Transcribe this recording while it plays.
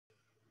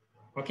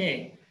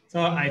Okay, so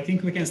I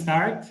think we can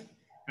start.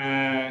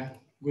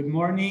 Good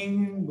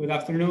morning, good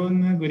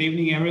afternoon, good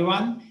evening,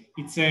 everyone.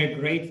 It's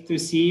great to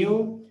see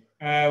you.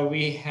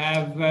 We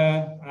have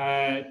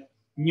a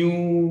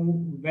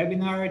new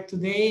webinar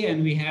today,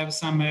 and we have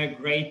some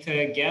great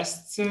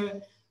guests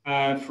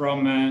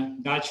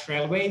from Dutch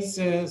Railways.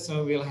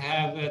 So we'll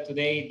have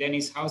today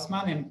Dennis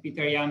Huisman and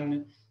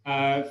Pieter-Jan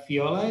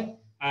Fioole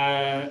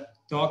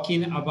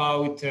talking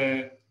about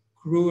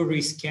crew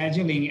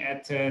rescheduling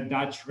at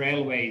Dutch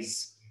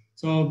Railways.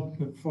 So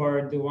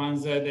for the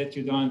ones that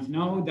you don't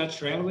know,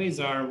 Dutch Railways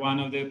are one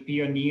of the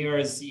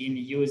pioneers in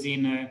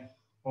using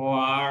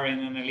OR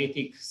and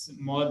analytics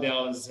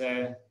models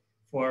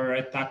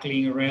for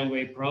tackling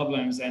railway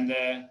problems. And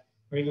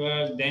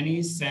regular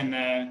Dennis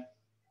and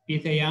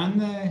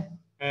Pieter-Jan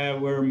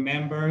were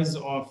members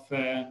of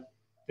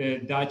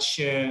the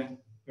Dutch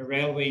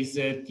Railways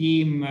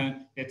team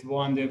that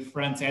won the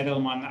Frans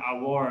Edelman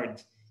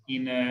Award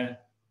in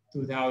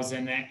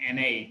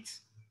 2008.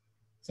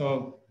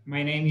 So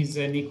my name is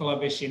Nikola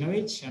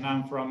Bešinović, and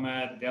I'm from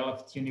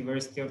Delft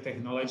University of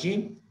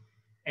Technology.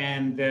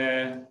 And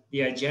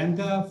the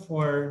agenda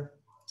for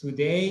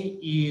today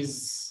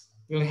is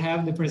we'll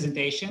have the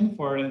presentation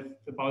for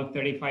about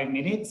 35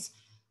 minutes.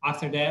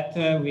 After that,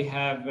 we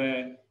have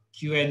a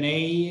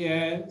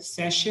Q&A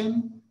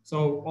session.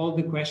 So all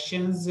the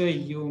questions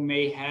you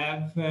may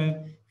have,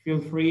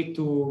 feel free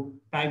to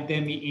type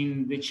them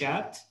in the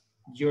chat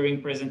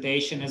during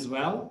presentation as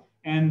well.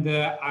 And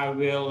I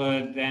will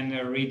then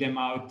read them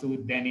out to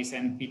Dennis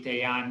and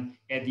Pieter-Jan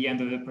at the end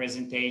of the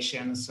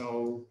presentation.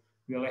 So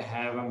we'll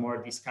have a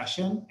more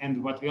discussion.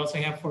 And what we also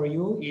have for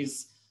you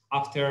is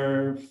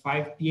after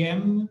 5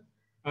 p.m.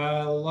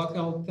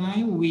 Local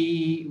time,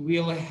 we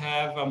will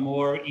have a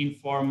more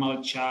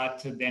informal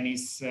chat.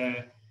 Dennis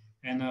and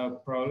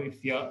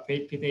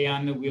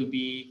Pieter-Jan will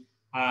be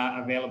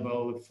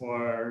available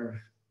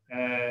for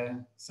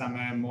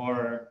some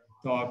more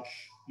talk.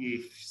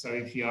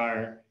 If you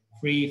are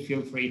free,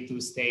 feel free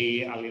to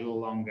stay a little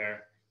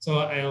longer. So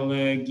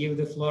I'll give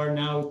the floor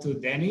now to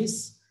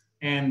Dennis.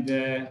 And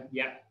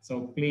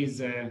so please,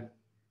 the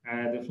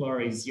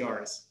floor is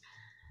yours.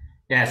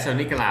 Yeah, so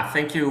Nicola,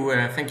 thank you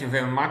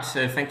very much.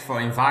 Thanks for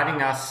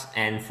inviting us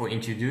and for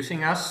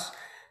introducing us.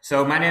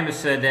 So my name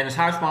is Dennis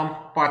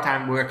Huisman,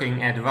 part-time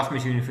working at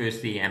Erasmus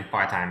University and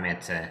part-time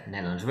at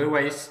Netherlands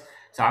Railways.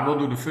 So I will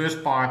do the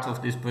first part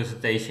of this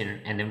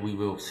presentation, and then we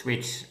will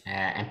switch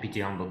and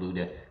Pieter-Jan will do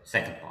the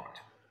second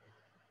part.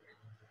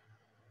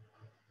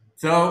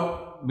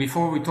 So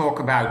before we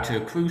talk about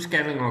crew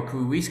scheduling or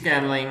crew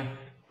rescheduling,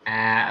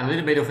 a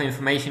little bit of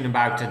information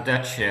about the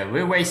Dutch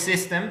railway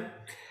system,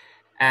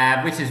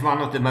 which is one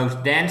of the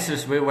most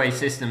densest railway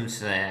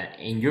systems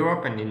in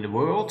Europe and in the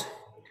world.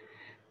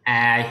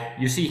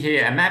 You see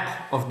here a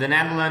map of the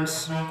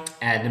Netherlands.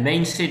 The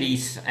main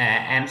cities,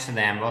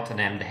 Amsterdam,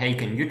 Rotterdam, The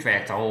Hague and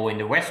Utrecht, are all in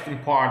the western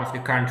part of the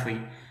country,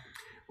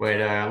 where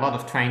there are a lot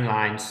of train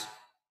lines.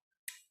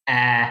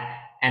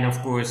 And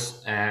of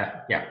course,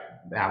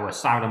 our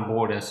southern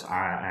borders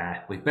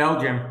are with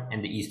Belgium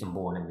and the eastern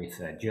border with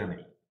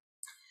Germany.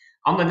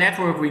 On the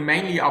network, we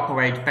mainly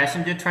operate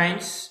passenger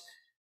trains,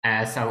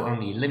 so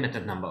only a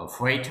limited number of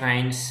freight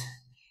trains.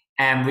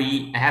 And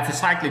we have a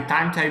cyclic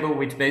timetable,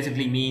 which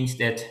basically means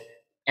that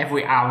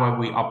every hour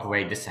we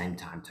operate the same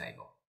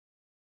timetable.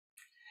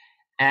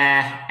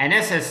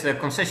 NS has a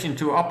concession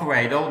to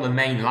operate all the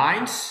main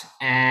lines,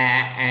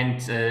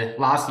 and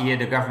last year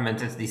the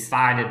government has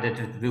decided that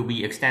it will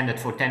be extended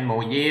for 10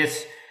 more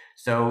years,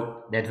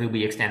 so that will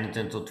be extended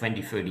until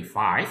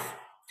 2035,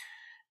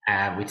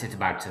 which is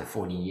about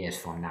 40 years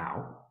from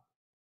now.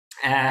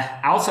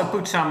 I also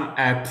put some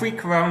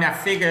pre-corona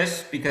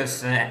figures,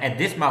 because at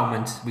this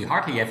moment we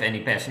hardly have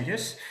any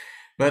passengers,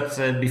 but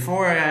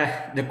before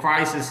the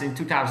crisis in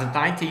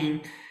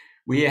 2019,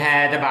 we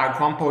had about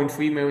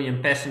 1.3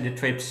 million passenger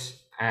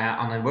trips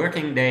on a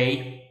working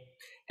day,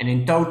 and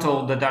in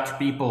total the Dutch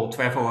people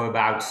traveled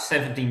about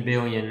 17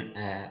 billion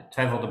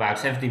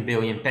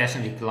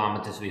passenger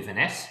kilometers with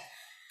NS,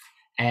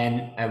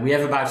 and we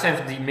have about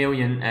 70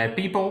 million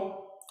people.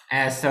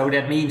 So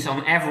that means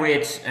on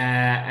average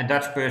a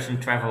Dutch person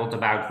traveled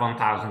about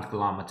 1,000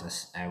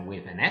 kilometers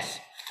with NS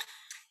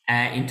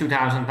in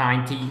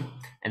 2019,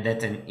 and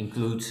that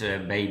includes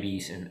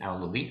babies and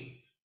elderly.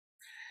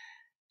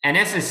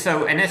 NS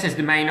is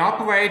the main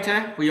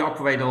operator. We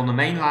operate on the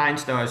main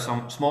lines. There are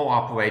some small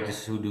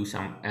operators who do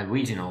some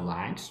regional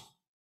lines.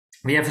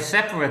 We have a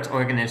separate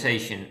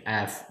organization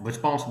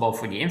responsible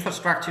for the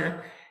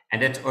infrastructure,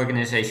 and that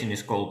organization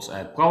is called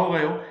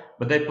ProRail,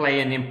 but they play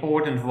an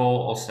important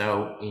role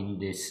also in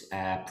this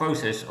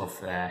process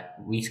of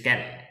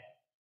rescheduling.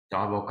 So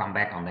I will come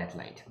back on that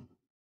later.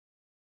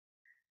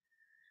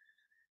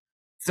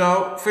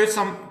 So first,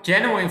 some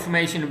general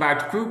information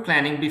about crew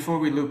planning before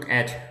we look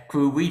at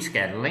crew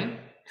rescheduling.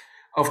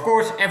 Of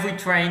course, every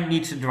train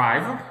needs a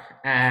driver.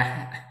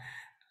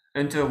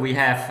 Until we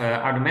have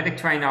automatic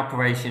train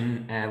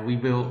operation, we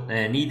will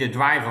need a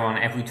driver on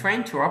every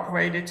train to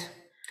operate it.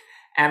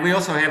 And we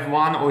also have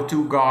 1 or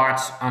 2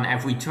 guards on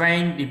every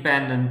train,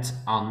 dependent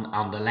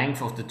on the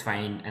length of the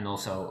train and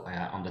also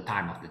on the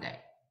time of the day.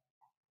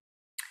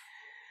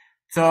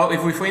 So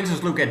if we, for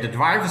instance, look at the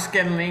driver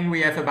scheduling,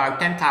 we have about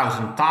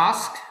 10,000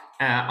 tasks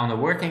on a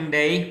working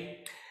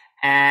day.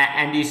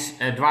 And these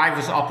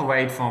drivers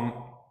operate from,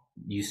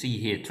 you see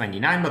here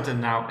 29, but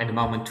now at the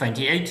moment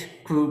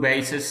 28 crew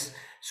bases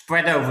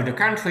spread over the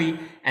country.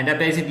 And that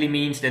basically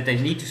means that they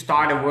need to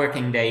start a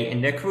working day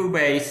in their crew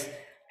base.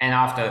 And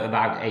after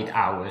about 8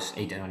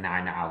 or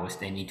 9 hours,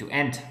 they need to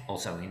end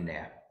also in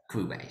their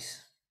crew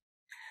base.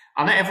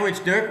 On an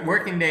average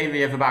working day, we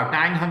have about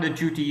 900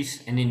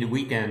 duties, and in the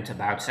weekend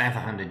about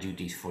 700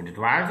 duties for the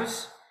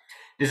drivers.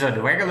 These are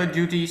the regular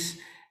duties,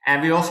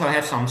 and we also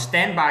have some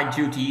standby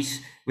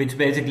duties, which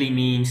basically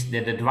means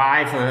that the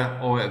driver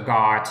or a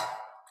guard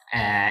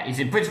is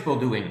in principle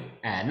doing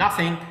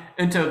nothing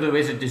until there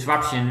is a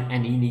disruption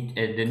and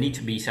there needs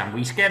to be some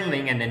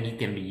rescheduling, and then he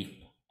can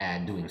be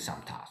doing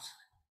some tasks.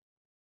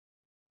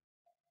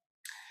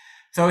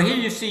 So here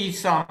you see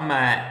some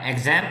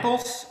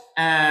examples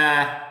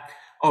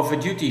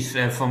of duties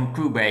from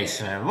crew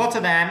base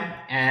Rotterdam.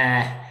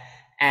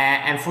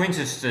 And for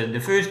instance, the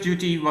first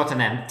duty,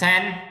 Rotterdam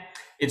 10,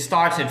 it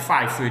starts at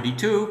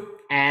 5:32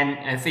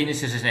 and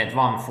finishes at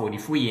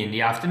 1:43 in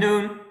the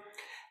afternoon.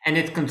 And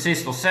it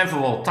consists of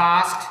several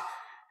tasks.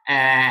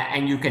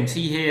 And you can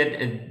see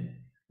here,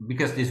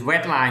 because this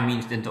red line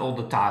means that all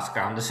the tasks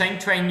are on the same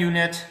train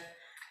unit.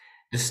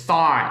 The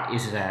star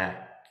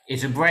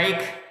is a break,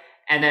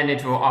 and then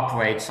it will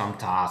operate some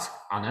task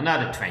on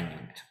another train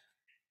unit.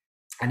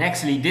 And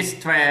actually this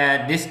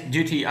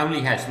duty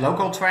only has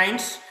local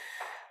trains,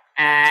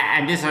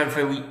 and these are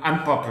very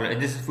unpopular.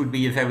 This would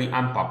be a very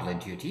unpopular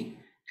duty.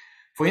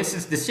 For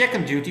instance, the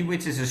second duty,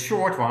 which is a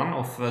short one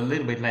of a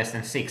little bit less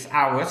than 6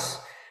 hours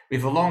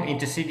with a long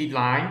intercity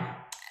line,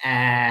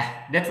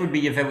 that would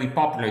be a very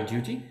popular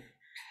duty.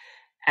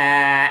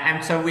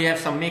 And so we have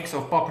some mix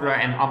of popular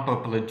and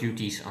unpopular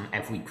duties on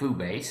every crew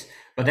base.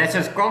 But as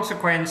a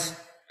consequence,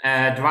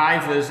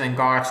 drivers and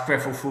guards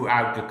travel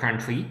throughout the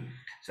country.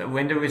 So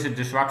when there is a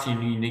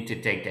disruption, you need to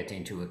take that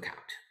into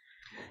account.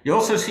 You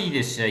also see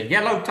this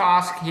yellow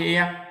task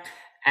here,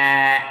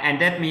 and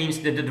that means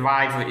that the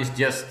driver is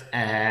just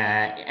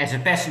as a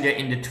passenger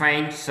in the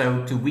train,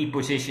 so to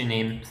reposition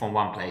him from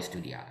one place to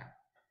the other.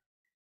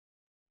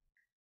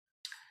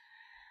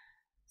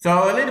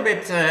 So a little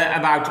bit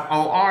about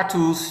OR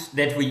tools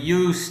that we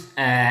used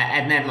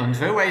at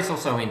Netherlands Railways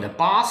also in the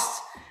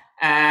past.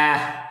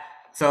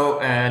 So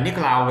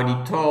Nicola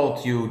already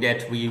told you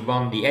that we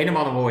won the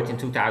Edelman Award in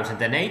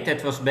 2008.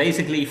 That was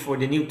basically for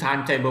the new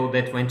timetable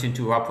that went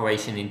into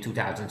operation in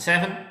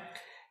 2007.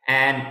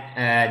 And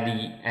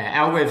the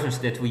algorithms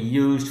that we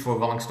used for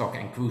rolling stock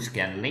and crew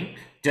scheduling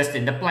just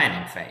in the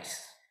planning phase.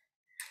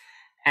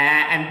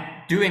 And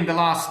during the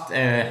last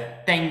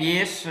 10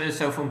 years,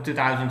 so from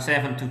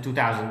 2007 to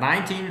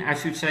 2019, I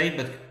should say,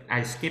 but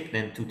I skipped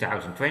then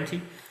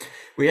 2020,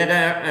 we had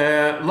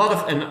a lot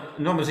of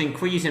enormous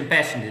increase in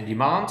passenger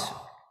demand.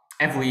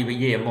 Every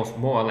year was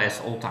more or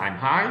less all-time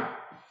high.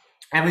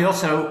 And we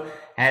also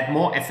had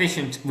more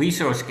efficient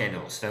resource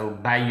schedules, so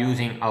by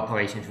using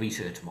operations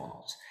research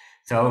models.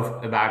 So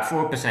about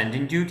 4%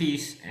 in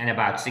duties and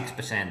about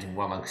 6% in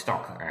rolling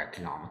stock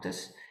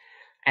kilometers.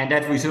 And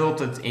that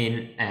resulted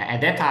in, at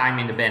that time,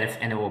 in the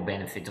annual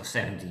benefit of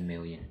 17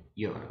 million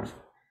euros.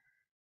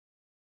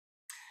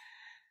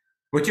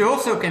 What you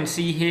also can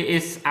see here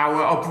is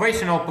our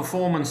operational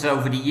performance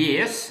over the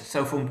years.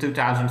 So from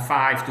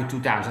 2005 to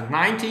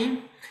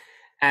 2019.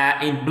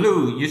 In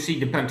blue, you see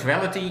the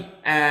punctuality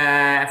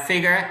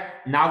figure.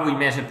 Now we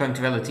measure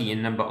punctuality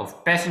in number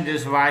of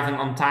passengers arriving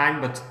on time,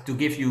 but to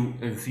give you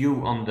a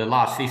view on the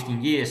last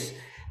 15 years,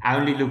 I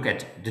only look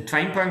at the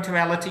train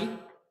punctuality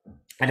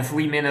at a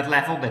 3-minute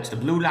level, that's the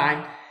blue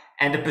line,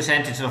 and the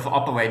percentage of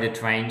operated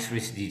trains,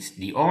 which is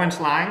the orange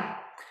line.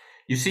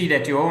 You see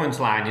that the orange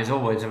line is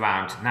always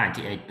around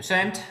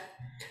 98%,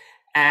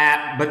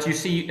 but you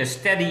see a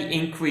steady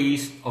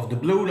increase of the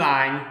blue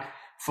line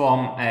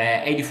from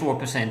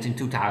 84% in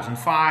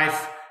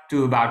 2005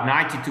 to about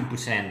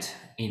 92%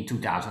 in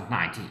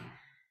 2019,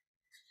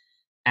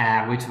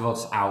 which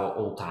was our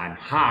all-time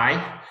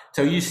high.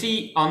 So you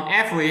see on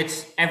average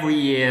every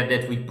year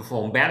that we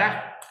perform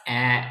better,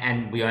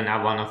 and we are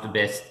now one of the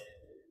best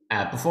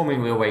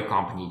performing railway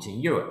companies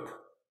in Europe.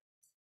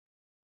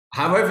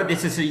 However,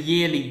 this is a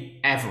yearly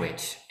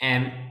average,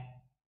 and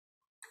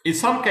in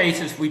some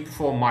cases we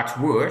perform much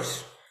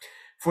worse.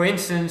 For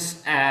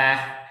instance,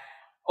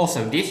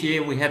 also this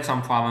year we had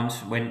some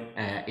problems when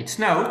it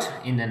snowed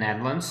in the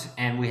Netherlands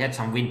and we had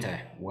some winter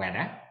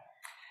weather.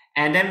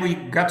 And then we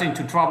got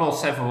into trouble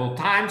several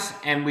times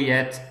and we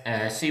had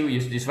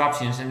serious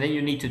disruptions, and then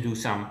you need to do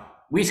some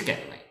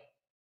rescheduling.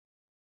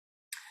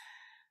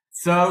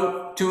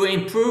 So to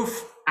improve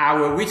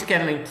our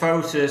rescheduling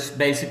process,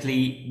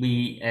 basically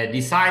we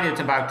decided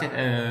about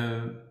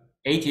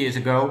 8 years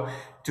ago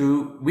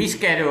to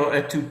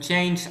reschedule, to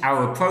change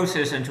our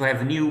process and to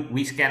have a new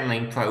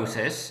rescheduling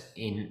process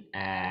in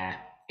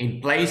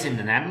place in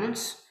the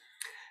Netherlands.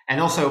 and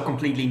also a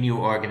completely new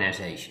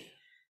organization.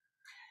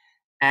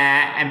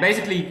 And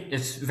basically, a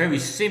very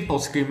simple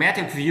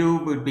schematic view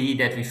would be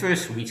that we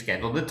first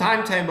reschedule the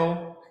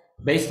timetable,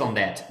 based on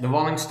that, the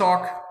rolling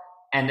stock,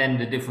 and then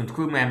the different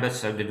crew members,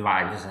 so the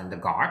drivers and the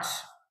guards.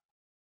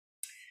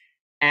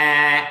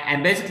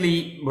 And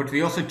basically, what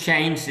we also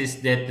changed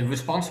is that the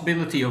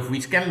responsibility of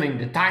rescheduling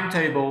the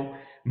timetable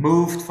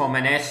moved from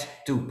RAS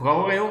to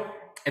ProRail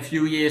a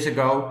few years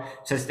ago,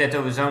 such that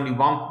there was only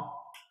one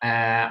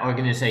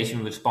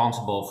organization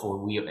responsible for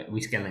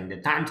rescheduling the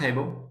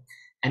timetable.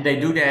 And they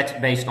do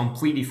that based on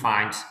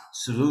predefined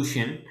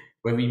solution,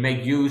 where we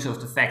make use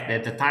of the fact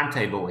that the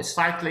timetable is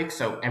cyclic,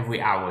 so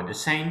every hour the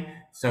same.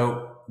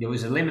 So there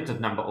is a limited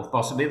number of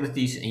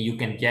possibilities and you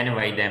can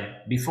generate them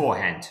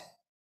beforehand.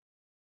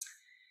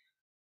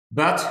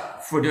 But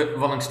for the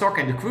rolling stock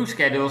and the crew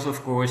schedules,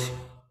 of course,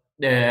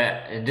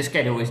 the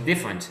schedule is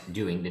different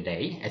during the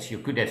day, as you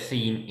could have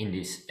seen in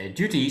these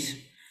duties.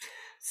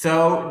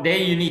 So there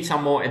you need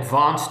some more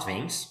advanced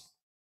things.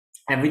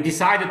 And we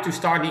decided to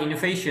start the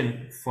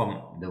innovation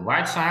from the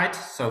right side,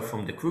 so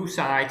from the crew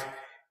side,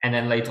 and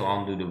then later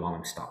on do the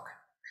rolling stock.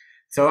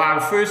 So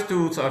our first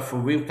tools are for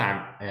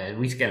real-time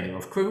rescheduling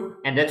of crew,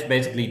 and that's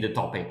basically the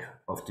topic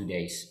of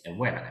today's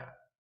webinar.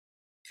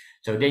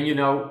 So then you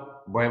know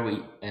where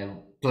we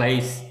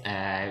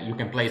you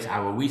can place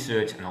our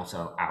research and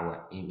also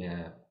our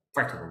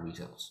practical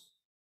results.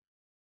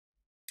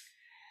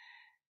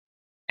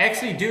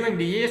 Actually, during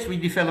the years, we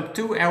developed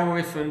two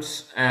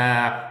algorithms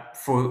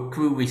for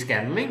crew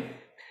rescheduling.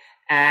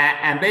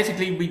 And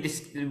basically,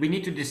 we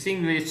need to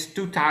distinguish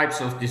two types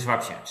of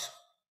disruptions.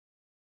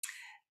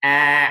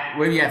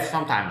 Where you have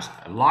sometimes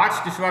a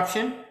large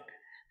disruption,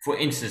 for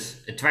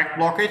instance, a track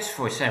blockage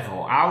for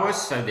several hours,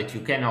 so that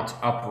you cannot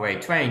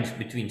operate trains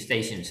between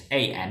stations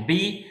A and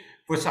B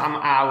for some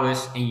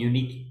hours, and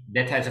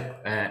that has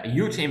a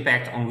huge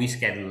impact on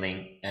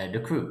rescheduling the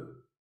crew.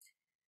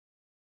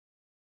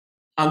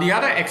 On the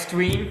other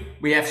extreme,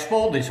 we have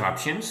small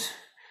disruptions,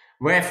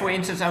 where, for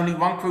instance, only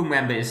one crew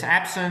member is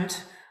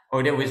absent,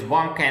 or there is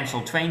one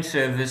cancelled train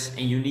service,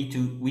 and you need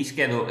to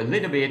reschedule a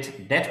little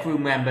bit that crew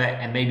member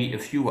and maybe a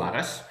few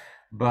others,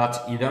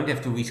 but you don't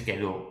have to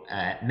reschedule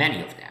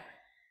many of them.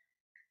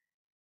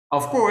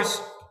 Of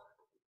course,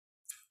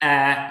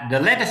 the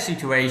latter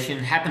situation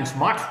happens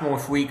much more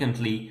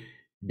frequently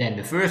than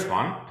the first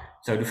one.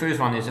 So the first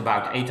one is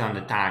about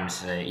 800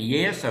 times a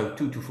year, so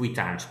 2 to 3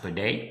 times per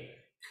day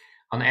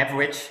on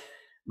average,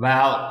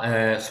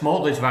 while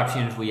small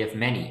disruptions, we have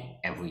many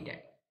every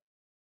day.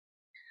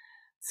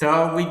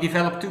 So we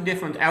developed two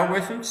different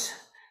algorithms.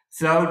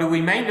 So the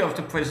remainder of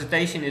the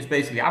presentation is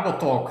basically, I will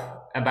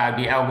talk about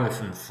the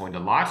algorithm for the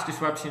large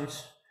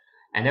disruptions,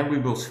 and then we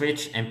will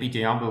switch, and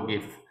Pieter-Jan will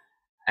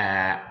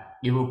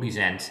he will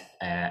present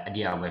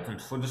the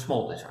algorithms for the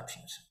small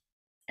disruptions.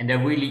 And they're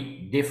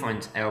really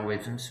different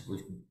algorithms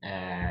with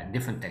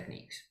different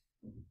techniques.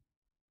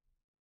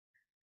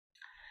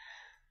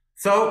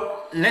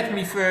 So let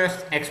me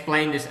first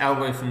explain this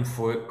algorithm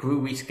for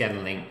crew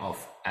rescheduling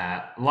of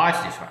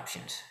large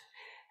disruptions.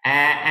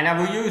 And I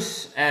will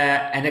use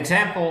an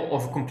example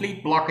of a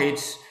complete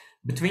blockage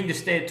between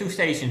the two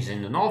stations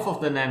in the north of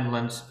the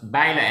Netherlands,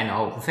 Bijlen and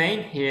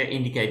Hogeveen, here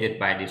indicated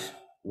by this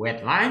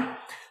red line.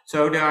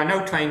 So there are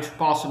no trains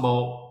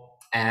possible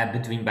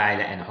between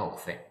Bijlen and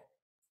Hogeveen.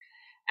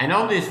 And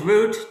on this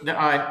route, there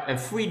are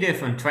 3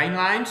 different train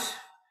lines.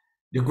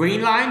 The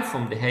green line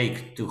from The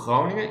Hague to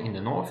Groningen in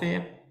the north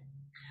here.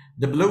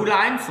 The blue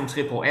line from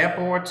Schiphol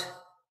Airport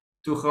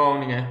to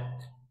Groningen.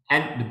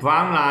 And the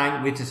brown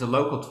line, which is a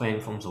local train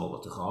from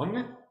Zwolle to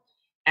Groningen.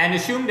 And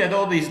assume that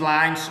all these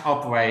lines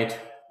operate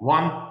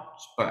once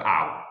per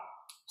hour.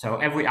 So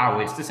every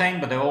hour is the same,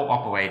 but they all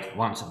operate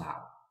once an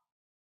hour.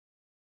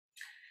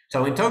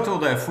 So in total,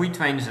 there are 3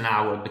 trains an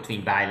hour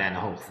between Bijlen and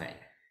Hogeveen.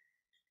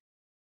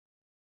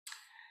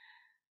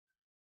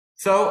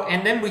 So,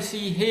 and then we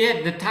see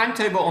here the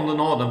timetable on the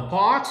northern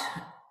part.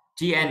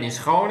 TN is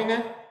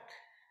Groningen.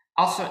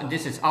 Asse,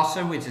 this is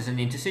Asse, which is an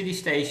intercity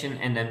station,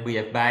 and then we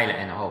have Bijlen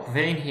and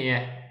Hogeveen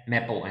here,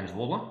 Meppel and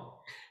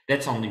Zwolle.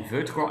 That's on the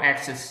vertical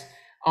axis.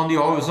 On the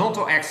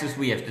horizontal axis,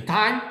 we have the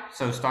time,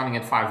 so starting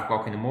at 5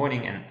 o'clock in the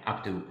morning and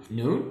up to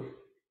noon.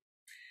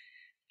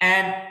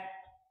 And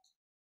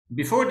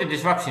before the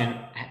disruption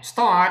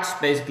starts,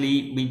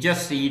 basically, we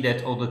just see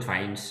that all the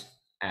trains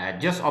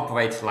just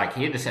operate like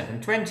here, the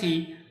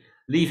 720,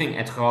 leaving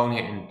at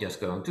Groningen and just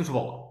going to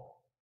Zwolle.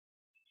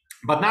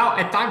 But now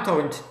at time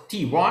point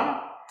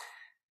T1,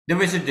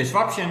 there is a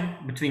disruption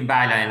between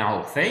Bijlen and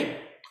Hogeveen.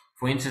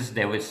 For instance,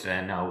 there is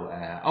no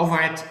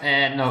overhead,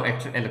 no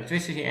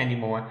electricity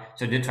anymore,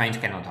 so the trains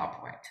cannot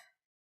operate.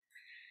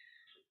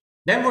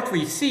 Then what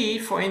we see,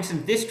 for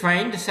instance, this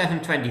train, the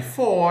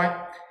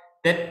 724,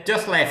 that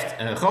just left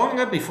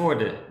Groningen before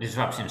the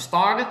disruption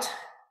started,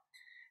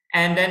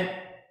 and then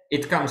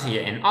it comes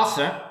here in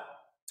Asse,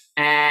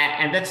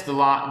 and that's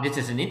this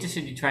is an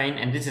intercity train,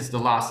 and this is the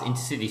last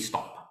intercity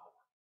stop.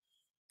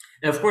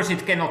 And of course,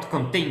 it cannot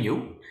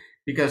continue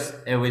because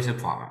there is a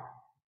problem.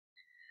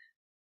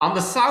 On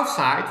the south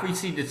side, we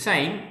see the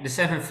same, the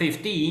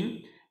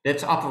 715,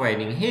 that's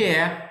operating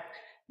here,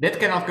 that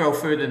cannot go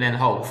further than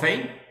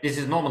Hogeveen. This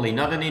is normally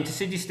not an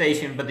intercity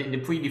station, but in the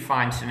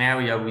predefined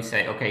scenario, we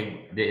say,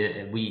 okay,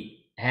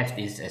 we have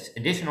this as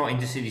additional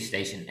intercity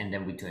station, and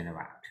then we turn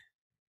around.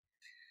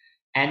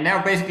 And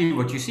now basically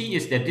what you see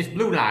is that this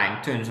blue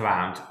line turns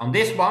around on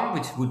this one,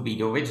 which would be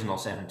the original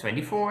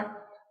 724.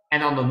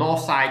 And on the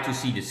north side, you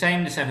see the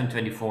same, the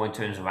 724, and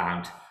turns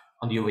around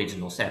on the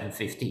original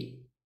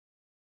 715.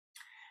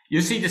 You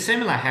see the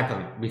similar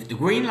happen with the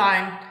green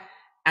line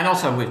and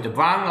also with the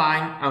brown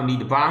line, only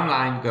the brown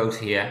line goes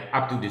here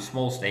up to the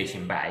small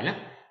station Bijlen.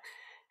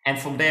 And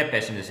from there,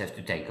 passengers have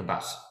to take a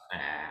bus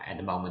at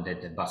the moment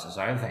that the buses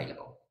are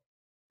available.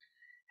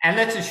 And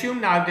let's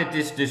assume now that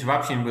this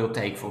disruption will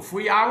take for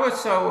 3 hours,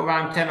 so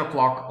around 10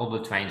 o'clock all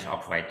the trains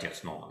operate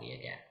just normally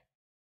again.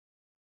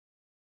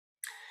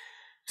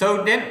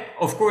 So then,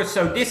 of course,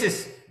 so this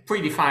is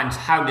predefined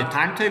how the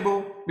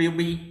timetable will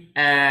be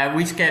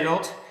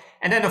rescheduled.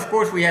 And then, of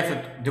course, we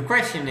have the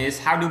question is,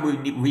 how do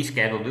we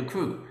reschedule the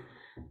crew?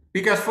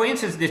 Because, for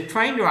instance, this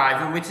train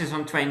driver, which is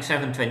on train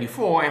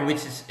 724 and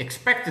which is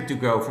expected to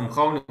go from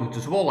Groningen to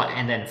Zwolle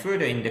and then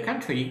further in the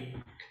country,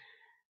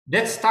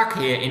 that's stuck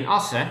here in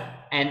Assen.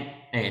 And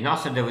in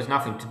Assen there was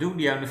nothing to do.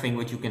 The only thing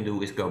what you can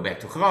do is go back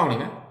to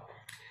Groningen.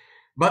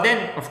 But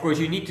then, of course,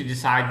 you need to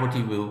decide what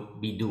he will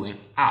be doing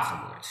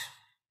afterwards.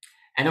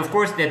 And of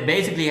course, that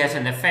basically has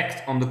an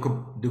effect on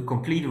the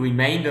complete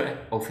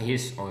remainder of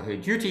his or her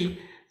duty.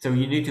 So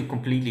you need to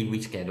completely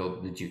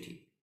reschedule the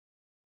duty.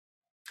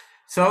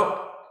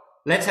 So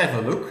let's have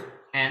a look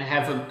and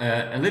have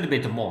a little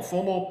bit more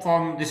formal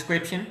problem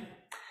description.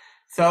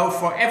 So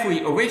for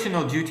every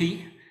original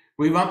duty,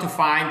 we want to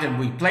find a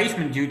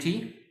replacement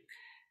duty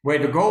where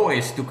the goal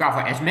is to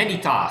cover as many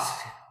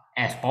tasks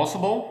as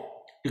possible,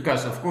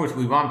 because of course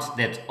we want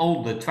that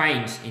all the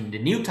trains in the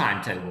new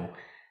timetable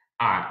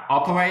are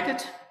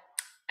operated,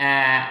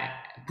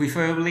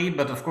 preferably,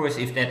 but of course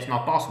if that's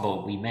not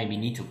possible, we maybe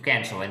need to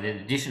cancel an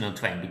additional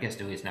train because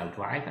there is no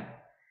driver.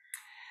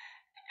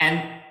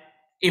 And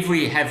if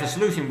we have a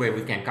solution where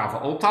we can cover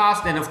all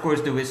tasks, then of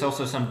course there is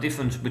also some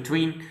difference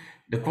between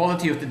the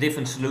quality of the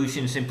different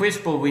solutions. In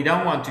principle, we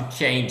don't want to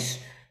change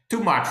too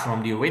much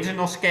from the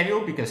original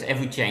schedule, because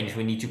every change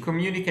we need to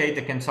communicate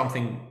that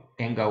something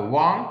can go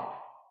wrong.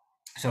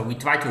 So we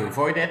try to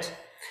avoid that.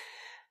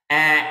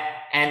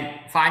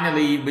 And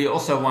finally, we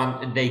also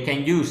want, they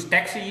can use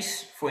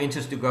taxis, for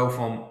instance, to go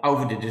from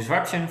over the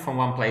disruption from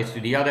one place to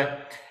the other.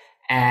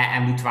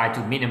 And we try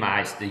to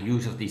minimize the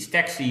use of these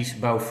taxis,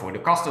 both for the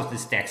cost of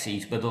these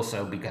taxis, but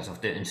also because of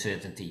the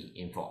uncertainty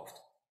involved.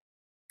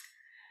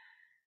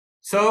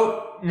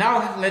 So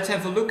now let's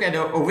have a look at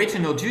the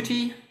original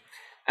duty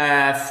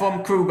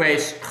from crew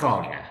base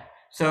Groningen.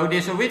 So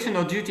this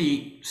original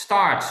duty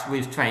starts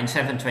with train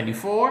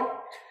 724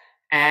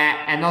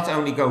 and not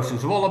only goes to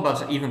Zwolle,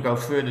 but even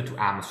goes further to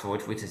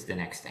Amersfoort, which is the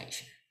next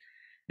station.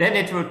 Then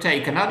it will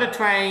take another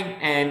train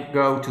and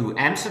go to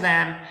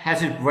Amsterdam,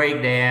 has its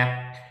break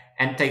there,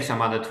 and take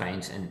some other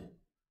trains, and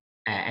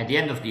at the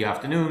end of the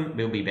afternoon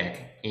we'll be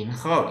back in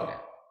Groningen.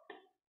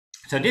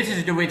 So this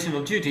is the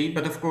original duty,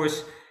 but of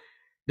course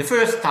the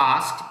first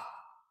task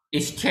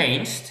is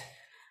changed,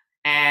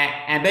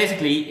 and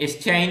basically is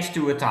changed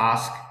to a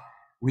task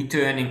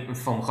returning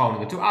from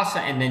Groningen to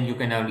Assen, and then you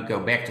can only go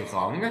back to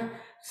Groningen.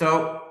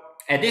 So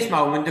at this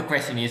moment the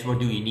question is, what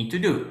do you need to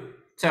do?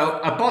 So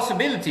a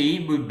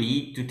possibility would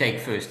be to take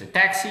first a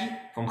taxi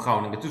from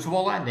Groningen to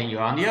Zwolle, and then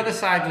you're on the other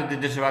side of the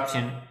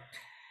disruption.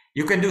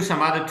 You can do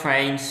some other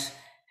trains,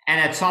 and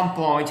at some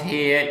point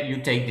here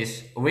you take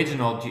this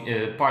original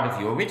part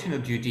of your original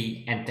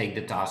duty and take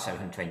the task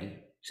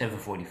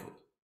 744.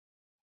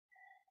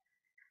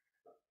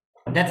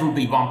 That would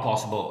be one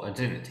possible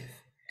alternative.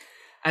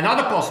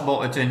 Another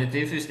possible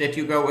alternative is that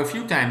you go a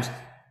few times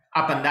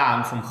up and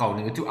down from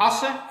Groningen to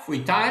Assen,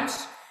 3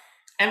 times,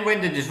 and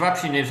when the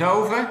disruption is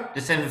over,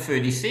 the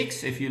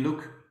 736, if you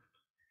look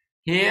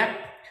here,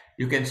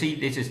 you can see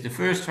this is the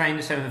first train,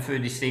 the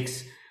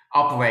 736,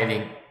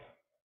 operating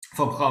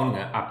from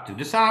Groningen up to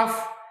the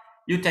south.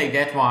 You take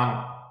that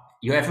one,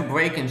 you have a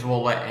break in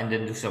Zwolle, and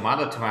then do some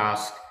other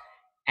task,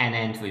 and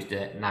end with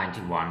the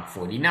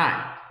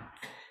 9149.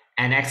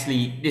 And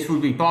actually this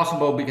would be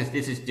possible because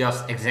this is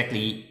just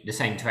exactly the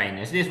same train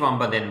as this one,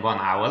 but then 1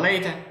 hour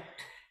later.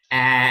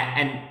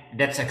 And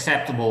that's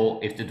acceptable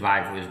if the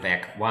driver is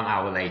back 1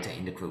 hour later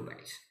in the crew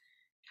base.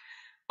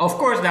 Of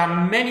course, there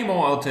are many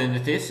more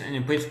alternatives, and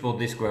in principle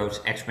this grows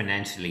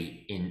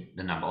exponentially in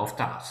the number of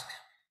tasks.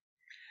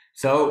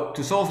 So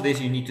to solve this,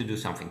 you need to do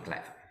something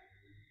clever.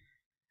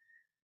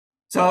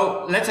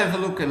 So let's have a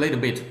look a little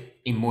bit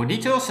in more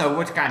detail. So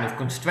what kind of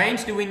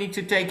constraints do we need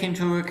to take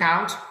into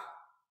account?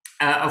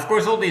 Of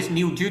course, all these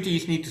new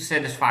duties need to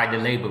satisfy the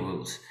labor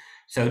rules.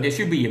 So there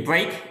should be a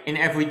break in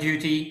every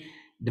duty.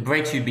 The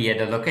break should be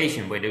at a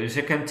location where there is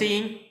a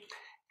canteen.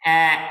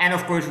 And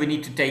of course, we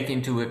need to take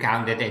into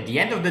account that at the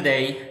end of the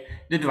day,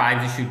 the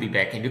driver should be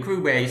back in the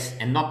crew base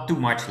and not too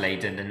much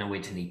later than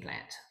originally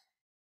planned.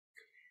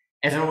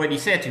 As I already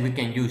said, we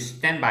can use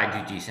standby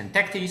duties and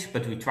taxis,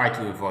 but we try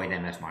to avoid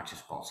them as much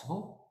as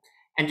possible.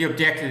 And the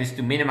objective is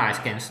to minimize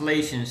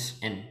cancellations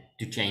and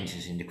to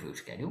changes in the crew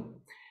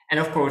schedule. And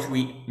of course,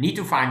 we need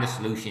to find a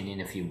solution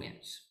in a few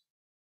minutes.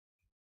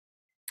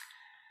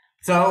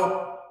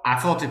 So I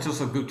thought it's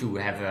also good to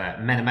have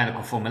a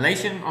mathematical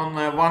formulation on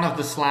one of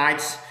the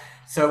slides.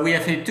 So we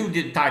have here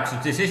two types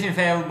of decision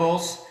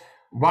variables.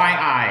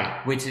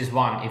 yi, which is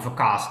 1 if a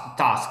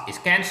task is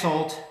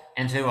cancelled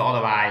and 0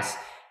 otherwise.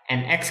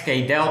 And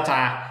xk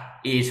delta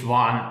is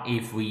 1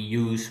 if we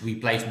use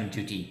replacement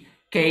duty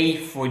k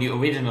for the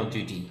original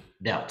duty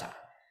delta.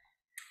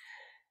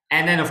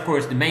 And then of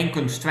course the main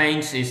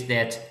constraints is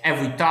that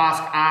every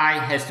task I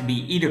has to be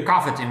either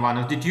covered in one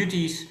of the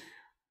duties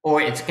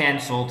or it's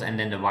cancelled, and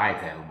then the y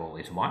variable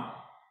is 1.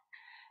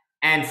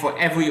 And for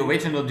every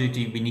original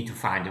duty we need to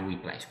find a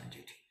replacement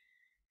duty.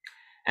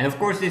 And of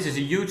course this is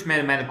a huge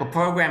mathematical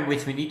program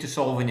which we need to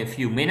solve in a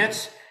few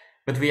minutes,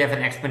 but we have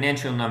an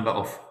exponential number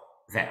of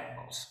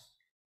variables.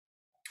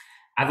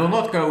 I will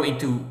not go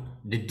into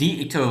the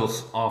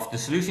details of the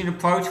solution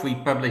approach. We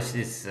published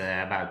this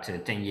about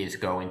 10 years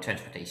ago in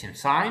Transportation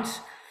Science.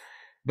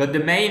 But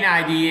the main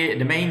idea,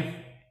 the main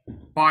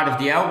part of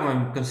the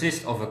algorithm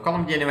consists of a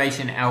column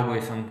generation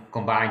algorithm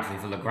combined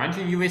with a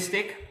Lagrangian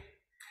heuristic.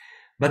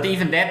 But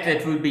even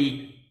that would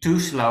be too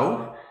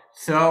slow.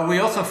 So we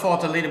also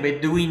thought a little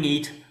bit, do we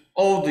need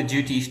all the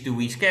duties to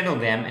reschedule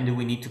them, and do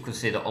we need to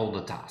consider all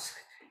the tasks?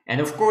 And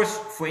of course,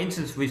 for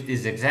instance, with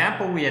this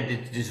example, we had the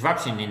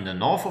disruption in the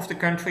north of the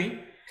country.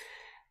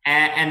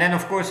 And then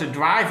of course a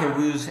driver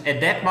who's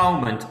at that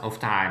moment of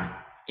time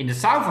in the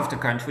south of the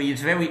country,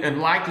 it's very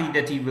unlikely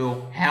that he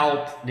will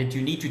help, that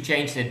you need to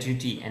change that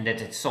duty and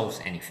that it solves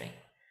anything.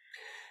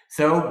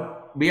 So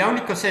we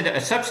only consider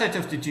a subset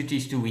of the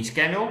duties to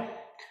reschedule.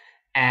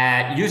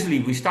 Usually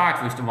we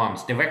start with the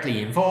ones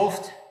directly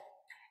involved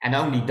and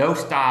only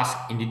those tasks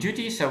in the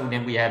duty. So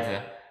then we have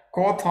a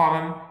core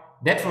problem.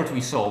 That's what we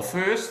solve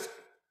first.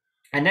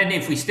 And then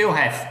if we still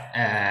have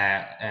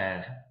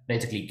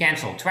basically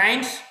cancelled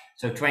trains,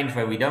 so trains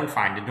where we don't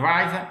find the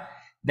driver,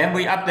 then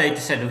we update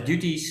the set of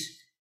duties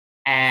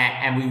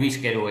and we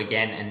reschedule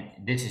again,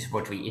 and this is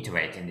what we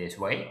iterate in this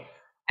way.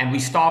 And we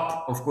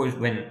stop, of course,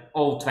 when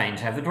all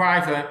trains have a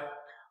driver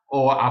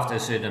or after a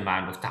certain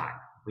amount of time,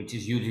 which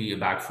is usually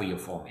about 3 or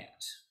 4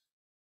 minutes.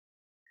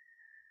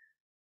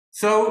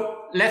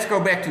 So let's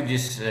go back to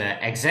this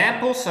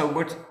example. So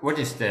what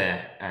is the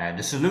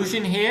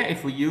solution here?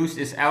 If we use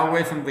this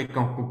algorithm, we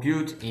can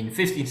compute in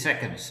 15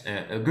 seconds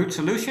a good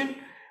solution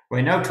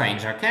where no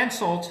trains are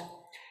cancelled,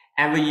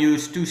 and we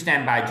use 2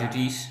 standby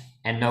duties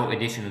and no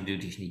additional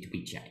duties need to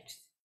be changed.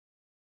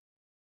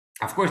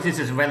 Of course, this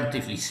is a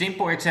relatively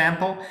simple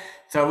example.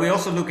 So we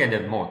also look at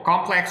a more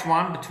complex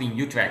one between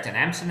Utrecht and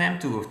Amsterdam,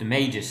 2 of the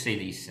major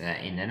cities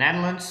in the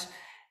Netherlands.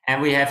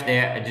 And we have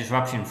there a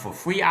disruption for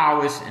 3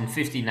 hours and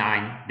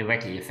 59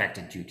 directly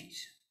affected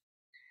duties.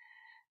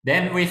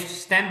 Then with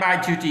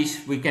standby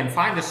duties, we can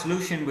find a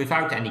solution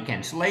without any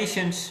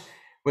cancellations,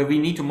 where we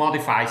need to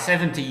modify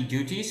 70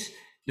 duties,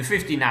 the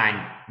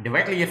 59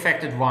 directly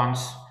affected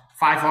ones,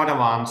 5 other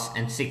ones,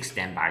 and 6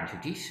 standby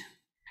duties.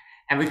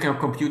 And we can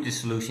compute the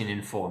solution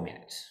in 4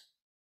 minutes.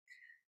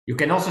 You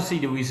can also see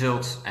the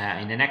results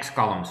in the next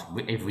columns.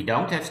 If we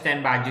don't have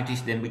standby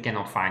duties, then we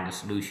cannot find a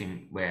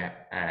solution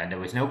where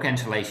there is no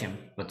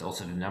cancellation, but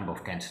also the number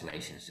of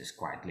cancellations is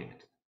quite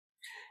limited.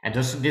 And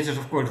this is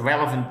of course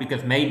relevant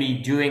because maybe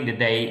during the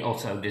day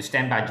also the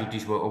standby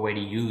duties were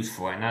already used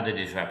for another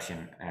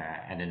disruption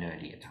at an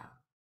earlier time.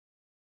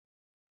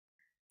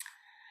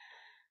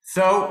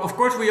 So of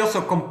course we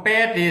also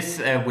compared this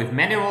with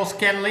manual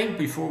scheduling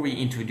before we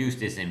introduced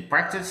this in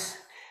practice.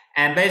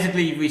 And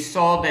basically we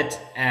saw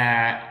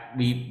that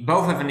we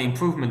both have an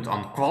improvement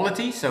on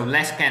quality, so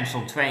less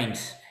cancelled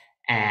trains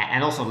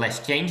and also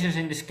less changes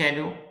in the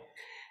schedule.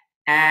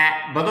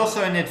 But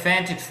also an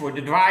advantage for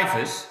the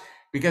drivers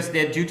because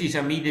their duties are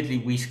immediately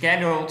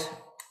rescheduled,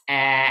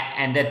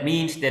 and that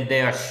means that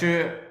they are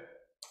sure,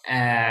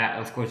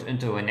 of course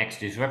until a next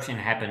disruption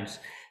happens,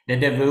 that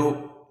they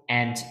will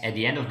end at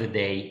the end of the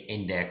day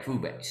in their crew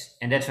base.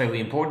 And that's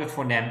very important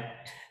for them.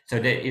 So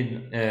that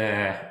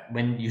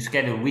when you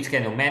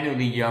reschedule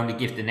manually, you only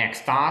give the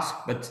next task,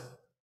 but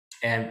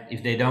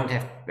if they don't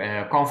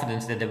have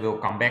confidence that they will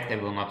come back, they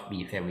will not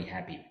be very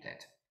happy with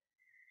that.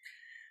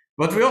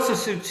 What we also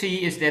should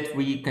see is that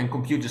we can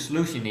compute a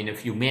solution in a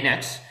few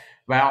minutes.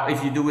 Well,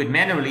 if you do it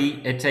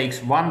manually, it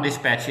takes one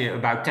dispatcher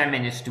about 10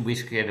 minutes to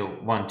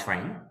reschedule one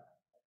train.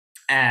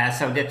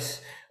 So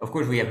that's, of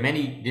course, we have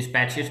many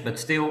dispatchers, but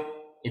still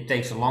it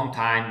takes a long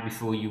time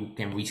before you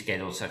can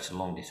reschedule such a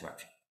long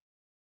disruption.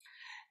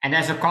 And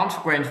as a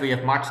consequence, we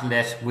have much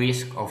less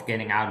risk of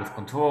getting out of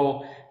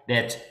control,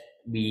 that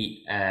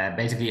we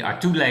basically are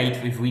too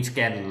late with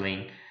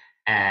rescheduling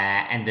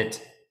and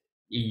that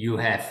you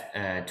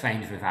have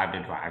trains without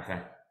a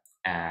driver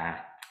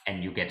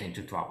and you get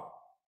into trouble.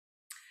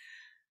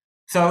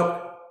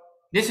 So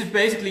this is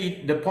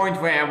basically the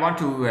point where I want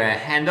to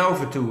hand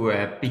over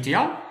to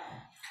Pieter-Jan.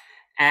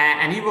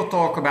 And he will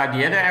talk about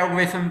the other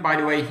algorithm. By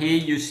the way, here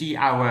you see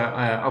our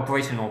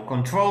operational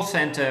control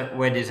center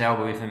where this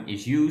algorithm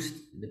is used.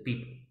 The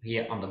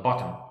here on the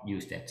bottom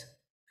use that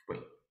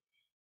screen.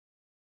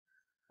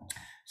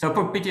 So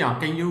Pieter-Jan,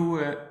 can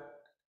you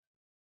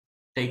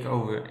take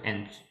over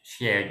and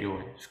share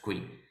your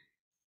screen?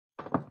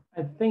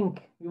 I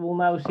think you will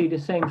now see the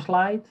same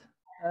slide.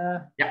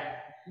 Yeah.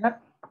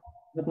 Yep.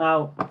 But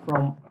now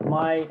from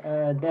my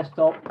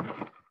desktop.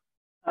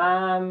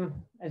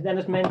 As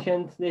Dennis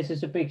mentioned, this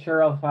is a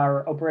picture of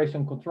our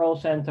operation control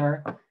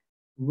center,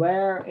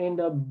 where in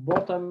the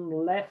bottom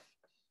left,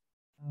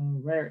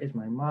 where is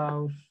my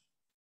mouse?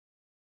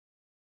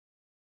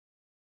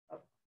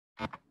 Oh.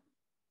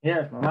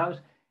 Here's my mouse.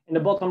 In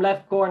the bottom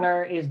left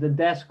corner is the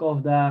desk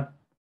of the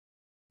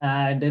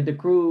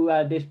crew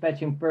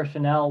dispatching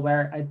personnel,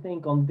 where I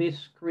think on this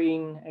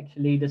screen,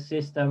 actually the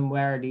system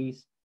where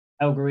these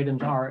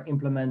algorithms are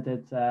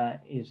implemented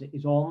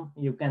is on.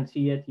 You can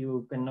see it,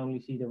 you can only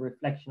see the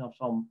reflection of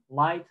some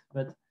light,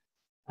 but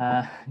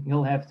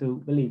you'll have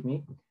to believe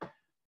me.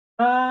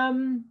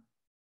 All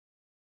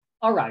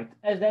right,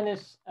 as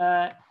Dennis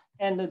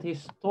ended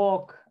his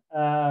talk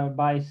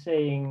by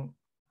saying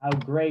how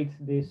great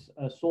this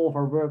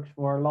solver works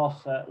for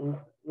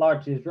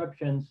large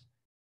disruptions,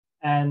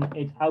 and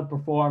it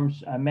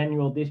outperforms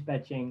manual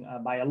dispatching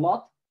by a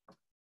lot.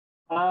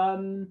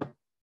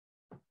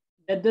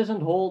 That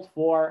doesn't hold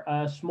for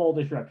small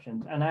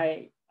disruptions. And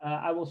I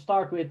will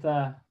start with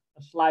a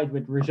slide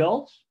with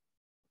results.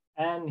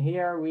 And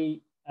here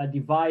we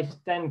devise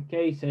 10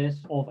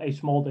 cases of a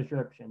small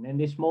disruption. And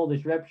this small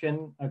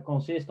disruption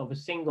consists of a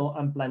single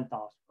unplanned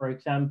task. For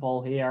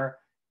example, here,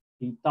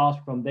 the task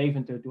from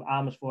Deventer to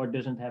Amersfoort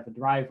doesn't have a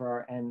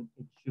driver, and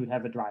it should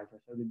have a driver.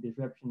 So the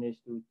disruption is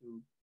the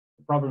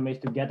problem is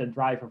to get a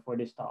driver for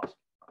this task.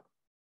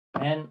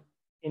 And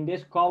in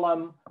this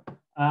column,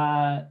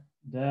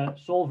 the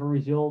solver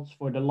results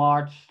for the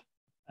large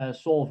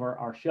solver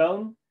are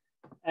shown.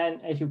 And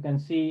as you can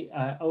see,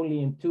 only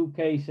in 2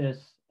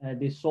 cases,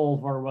 this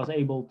solver was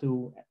able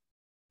to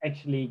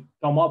actually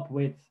come up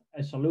with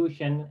a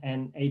solution,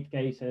 and 8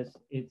 cases,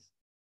 it's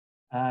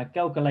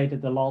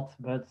calculated a lot,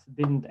 but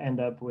didn't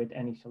end up with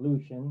any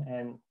solution.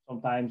 And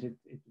sometimes it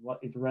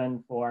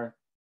ran for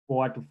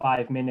 4 to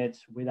 5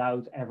 minutes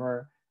without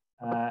ever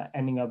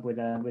ending up with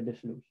a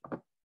solution.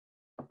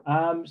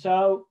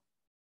 So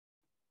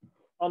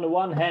on the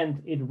one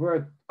hand, it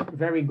worked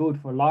very good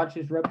for large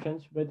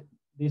disruptions, but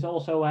this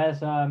also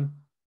has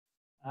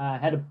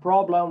had a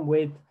problem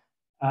with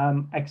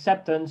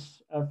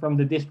acceptance from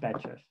the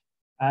dispatchers.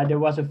 There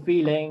was a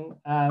feeling,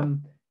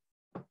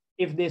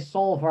 if this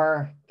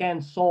solver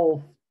can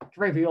solve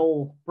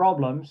trivial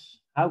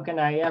problems, how can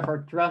I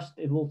ever trust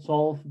it will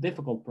solve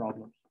difficult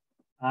problems?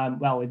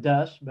 Well, it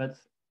does, but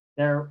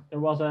there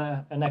was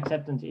an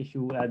acceptance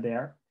issue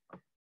there.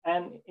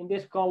 And in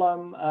this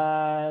column,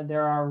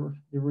 there are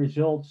the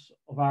results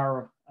of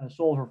our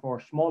solver for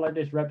smaller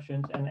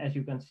disruptions. And as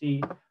you can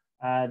see,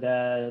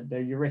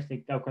 the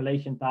heuristic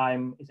calculation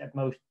time is at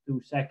most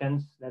 2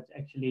 seconds. That's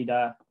actually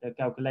the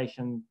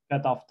calculation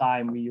cutoff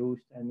time we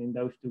used. And in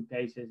those 2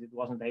 cases, it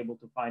wasn't able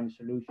to find a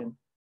solution.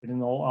 But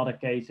in all other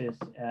cases,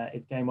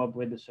 it came up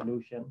with a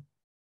solution.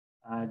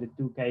 The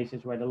 2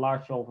 cases where the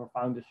large solver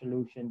found a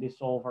solution, this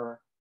solver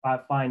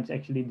finds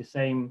actually the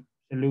same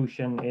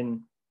solution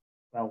in,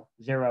 well,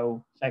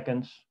 0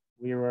 seconds.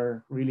 We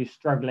were really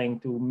struggling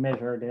to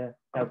measure the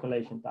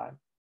calculation time.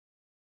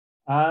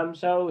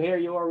 So here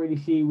you already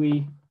see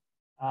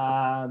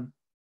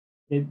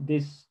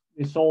this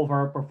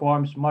solver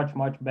performs much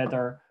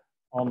better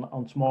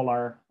on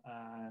smaller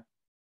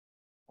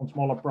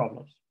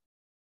problems.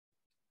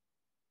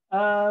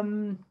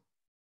 And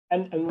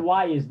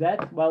why is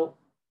that? Well,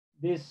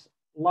 this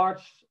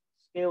large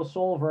scale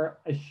solver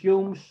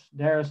assumes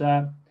there's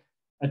a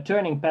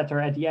turning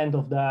pattern at the end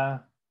of the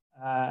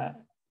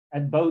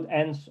at both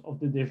ends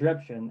of the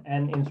disruption.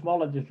 And in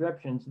smaller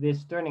disruptions,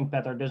 this turning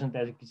pattern doesn't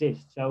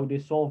exist. So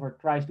this solver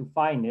tries to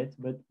find it,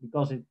 but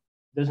because it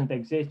doesn't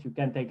exist, you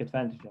can't take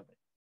advantage of it.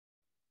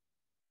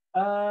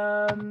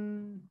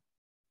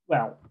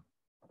 Well,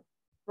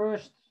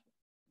 first,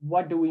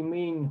 what do we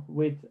mean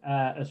with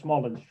a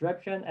smaller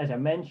disruption? As I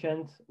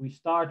mentioned, we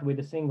start with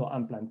a single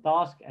unplanned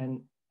task,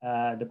 and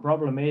the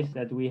problem is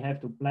that we have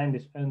to plan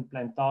this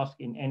unplanned task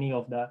in any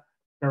of the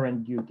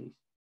current duties.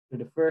 So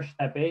the first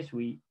step is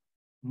we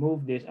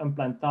move this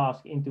unplanned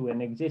task into an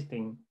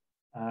existing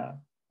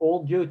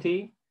old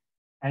duty.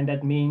 And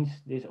that means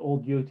this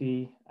old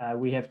duty,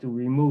 we have to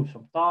remove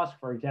some tasks.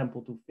 For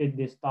example, to fit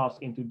this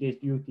task into this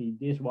duty,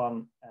 this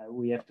one,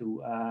 we have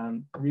to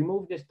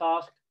remove this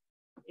task.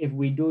 If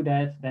we do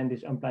that, then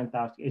this unplanned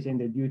task is in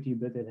the duty,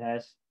 but it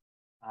has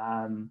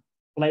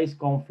place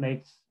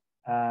conflicts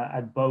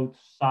at both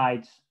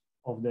sides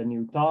of the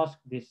new task.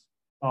 This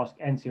task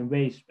ends in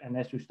Weesp and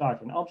has to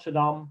start in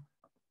Amsterdam.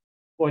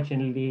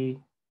 Fortunately,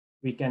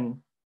 we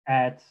can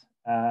add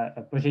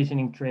a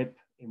positioning trip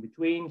in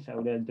between,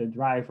 so the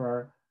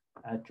driver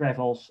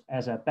travels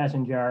as a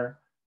passenger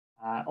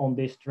on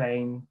this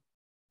train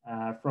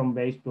from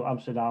Weesp to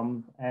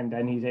Amsterdam, and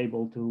then he's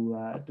able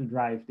to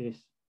drive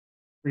this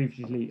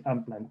previously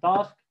unplanned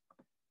task.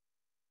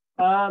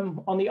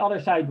 On the other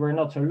side, we're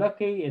not so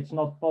lucky. It's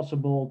not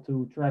possible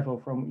to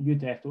travel from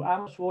Utrecht to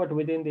Amersfoort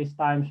within this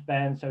time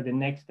span. So the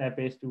next step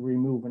is to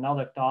remove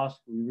another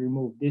task. We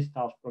remove this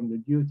task from the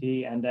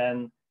duty, and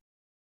then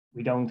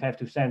we don't have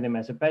to send him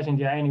as a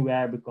passenger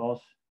anywhere because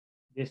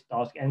this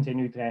task ends in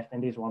Utrecht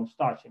and this one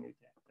starts in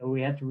Utrecht. So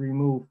we had to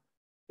remove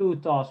 2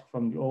 tasks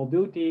from the old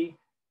duty.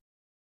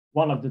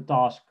 One of the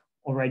tasks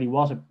already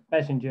was a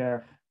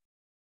passenger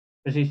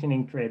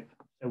positioning trip,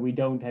 so we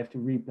don't have to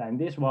replan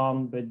this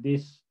one, but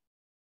this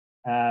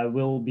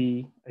will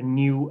be a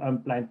new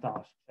unplanned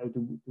task. So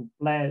to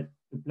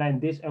plan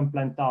this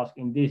unplanned task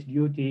in this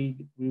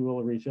duty, we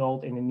will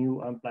result in a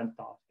new unplanned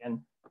task.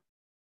 And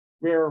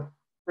we're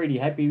pretty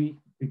happy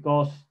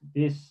because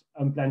this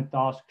unplanned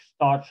task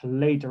starts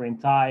later in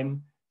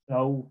time.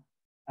 So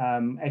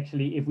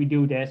actually, if we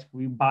do this,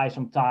 we buy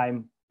some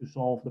time to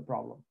solve the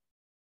problem.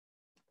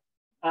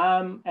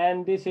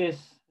 And this is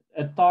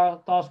a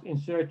task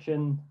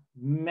insertion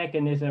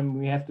mechanism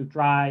we have to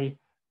try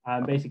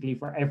basically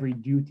for every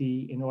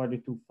duty in order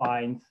to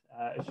find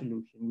a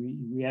solution.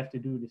 We have to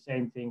do the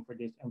same thing for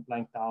this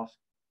unplanned task.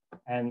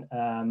 And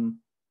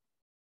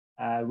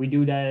we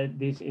do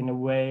this in a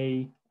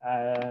way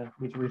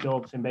which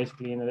results in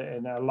basically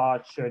in a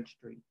large search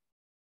tree.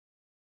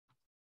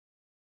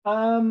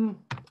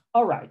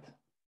 All right,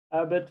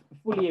 but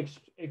fully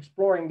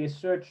exploring this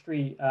search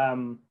tree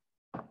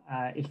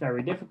is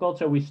very difficult.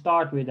 So we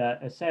start with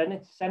a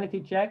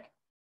sanity check.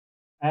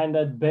 And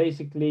that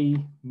basically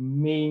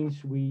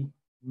means we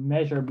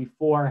measure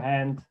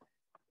beforehand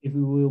if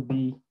we will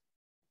be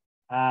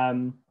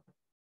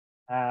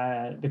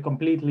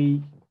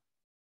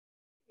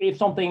if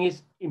something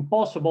is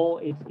impossible,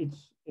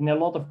 it's in a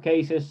lot of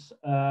cases,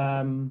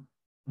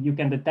 you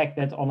can detect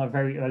that on a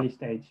very early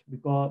stage.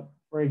 Because,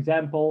 for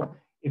example,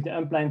 if the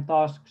unplanned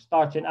task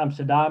starts in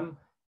Amsterdam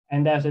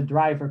and there's a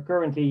driver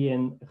currently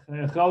in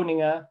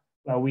Groningen,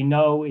 well, we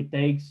know it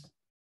takes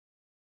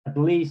at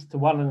least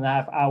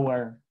 1.5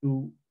 hours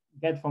to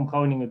get from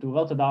Groningen to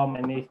Rotterdam.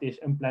 And if this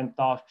unplanned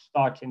task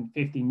starts in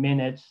 15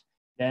 minutes,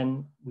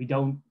 then we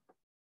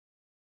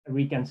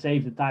can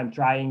save the time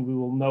trying. We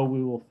will know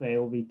we will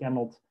fail. We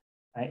cannot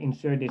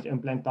insert this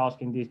unplanned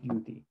task in this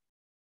duty.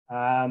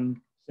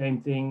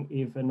 Same thing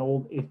if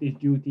this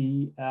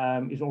duty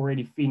is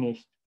already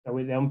finished. So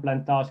if the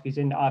unplanned task is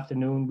in the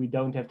afternoon, we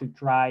don't have to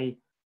try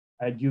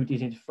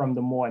duties from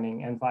the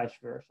morning and vice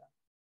versa.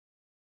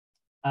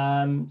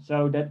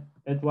 So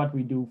that's what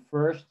we do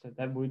first,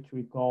 that which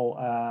we call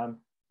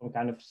some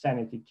kind of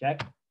sanity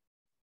check.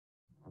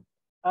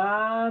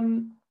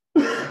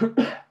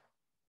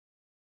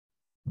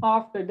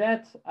 After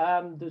that,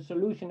 the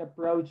solution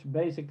approach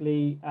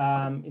basically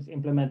is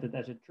implemented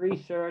as a tree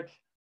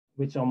search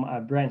with some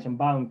branch and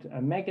bound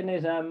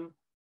mechanism.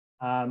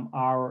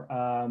 Our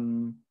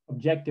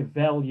objective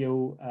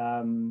value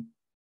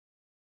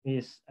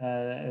is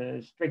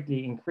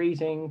strictly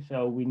increasing.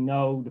 So we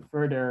know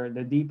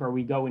the deeper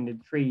we go in the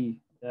tree,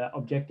 the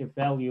objective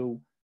value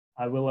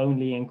will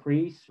only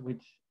increase,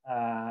 which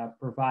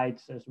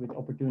provides us with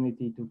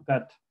opportunity to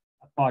cut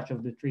parts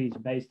of the trees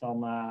based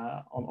on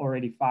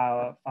already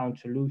found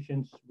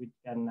solutions, which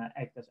can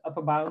act as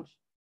upper bounds.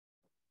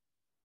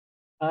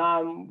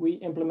 We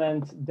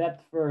implement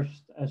depth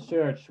first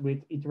search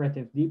with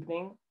iterative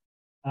deepening.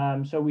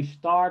 So we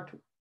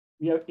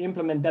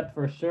implement depth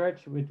first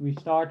search, which we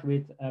start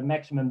with a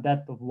maximum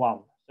depth of 1.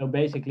 So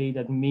basically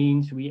that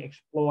means we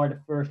explore the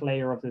first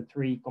layer of the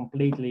tree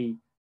completely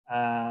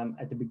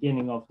at the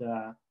beginning of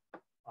the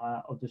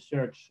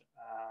search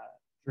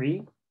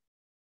tree.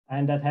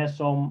 And that has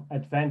some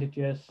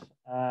advantages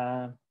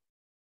I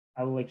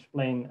will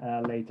explain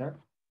later.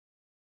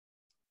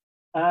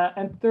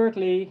 And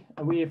thirdly,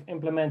 we have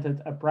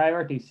implemented a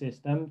priority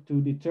system to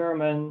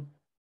determine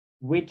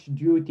which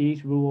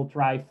duties we will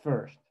try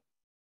first.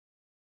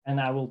 And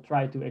I will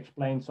try to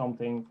explain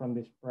something from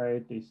this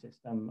priority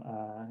system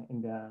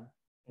in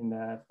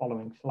the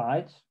following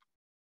slides.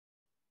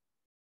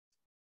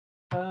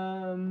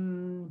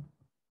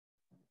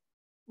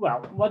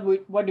 Well,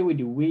 what do we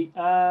do? We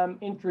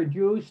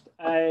introduced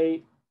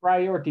a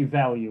priority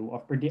value or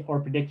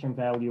prediction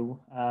value.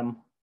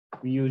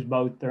 We use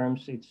both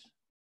terms. It's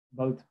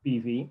both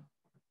PV.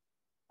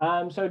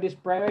 So this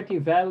priority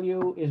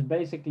value is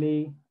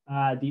basically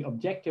the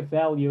objective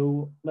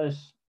value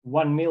plus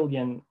 1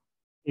 million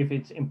if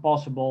it's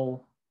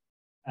impossible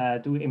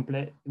to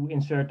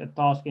insert a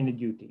task in the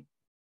duty.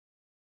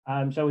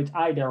 So it's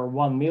either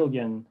 1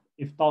 million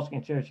if task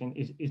insertion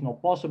is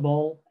not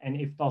possible, and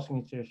if task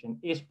insertion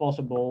is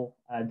possible,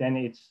 then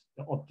it's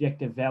the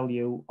objective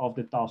value of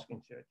the task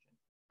insertion.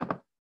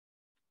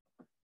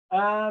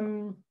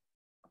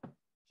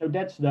 So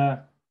that's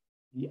the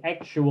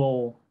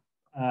actual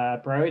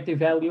priority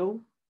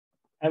value.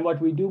 And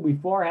what we do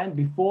beforehand,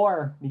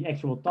 before the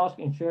actual task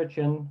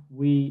insertion,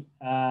 we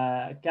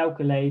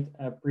calculate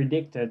a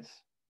predicted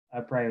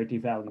priority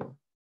value.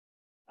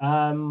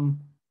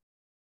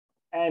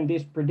 And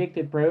this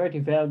predicted priority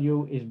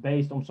value is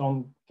based on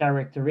some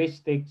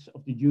characteristics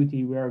of the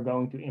duty we are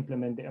going to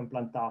implement the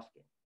unplanned task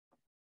in.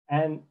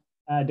 And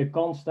the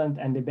constant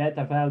and the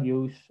beta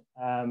values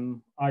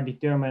are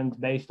determined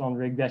based on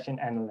regression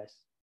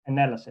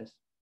analysis.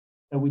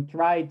 So we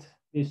tried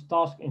this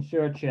task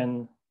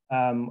insertion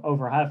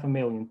over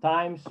 500,000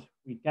 times.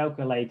 We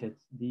calculated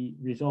the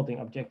resulting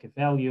objective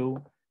value,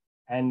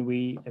 and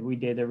we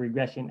did a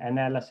regression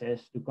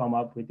analysis to come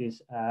up with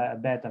these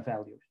beta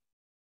values.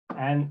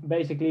 And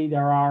basically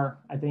there are,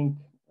 I think,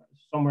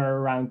 somewhere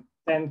around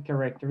 10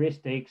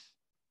 characteristics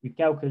we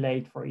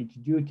calculate for each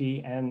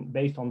duty, and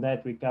based on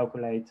that we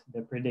calculate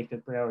the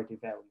predicted priority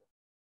value.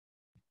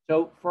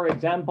 So for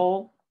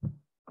example,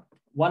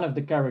 one of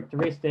the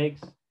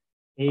characteristics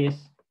is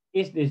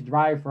this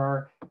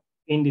driver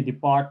in the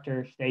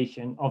departure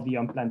station of the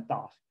unplanned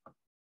task?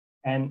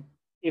 And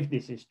if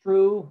this is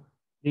true,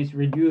 this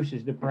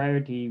reduces the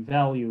priority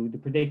value, the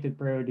predicted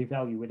priority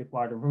value, with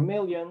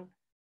 250,000.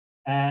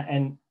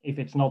 And if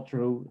it's not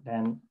true,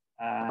 then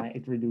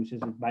it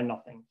reduces it by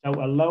nothing. So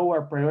a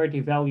lower priority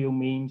value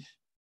means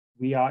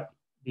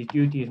this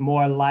duty is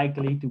more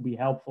likely to be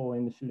helpful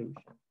in the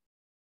solution.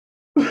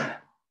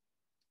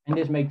 And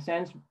this makes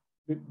sense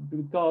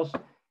because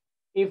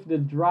if the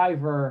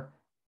driver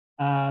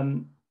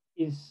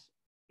is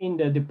in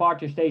the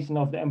departure station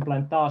of the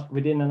unplanned task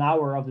within an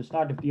hour of the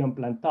start of the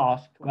unplanned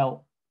task,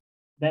 well,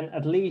 then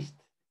at least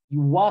he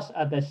was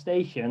at the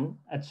station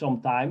at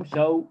some time,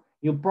 so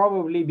he'll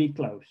probably be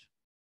close.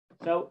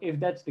 So if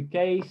that's the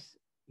case,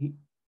 you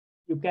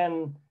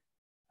can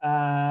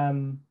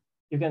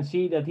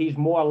see that he's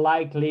more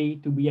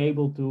likely to be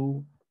able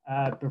to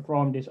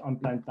perform this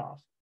unplanned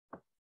task.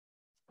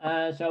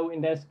 So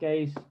in this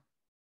case,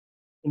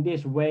 in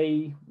this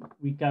way,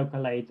 we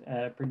calculate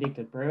a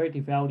predicted priority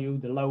value.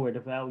 The lower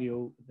the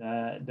value,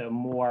 the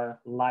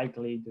more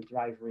likely the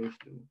driver is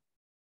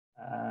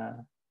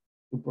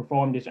to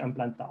perform this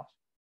unplanned task.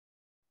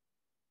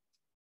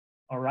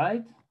 All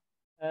right.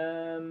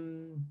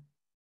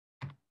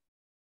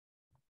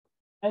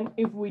 And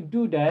if we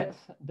do that,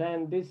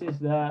 then this is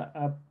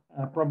the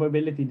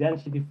probability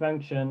density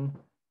function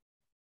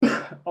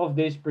of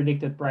this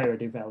predicted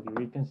priority value.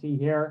 You can see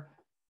here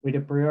with a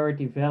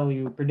priority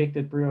value,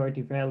 predicted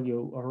priority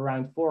value of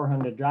around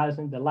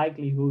 400,000, the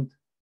likelihood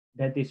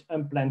that this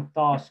unplanned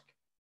task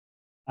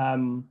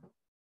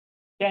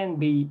can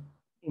be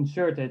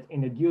inserted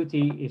in a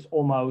duty is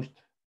almost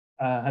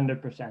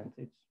 100%.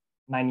 It's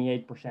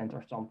 98%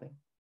 or something.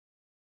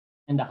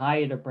 And the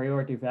higher the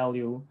priority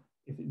value,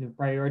 if the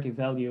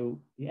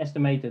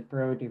estimated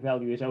priority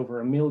value is over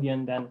 1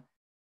 million, then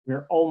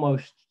we're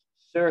almost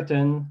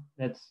certain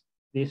that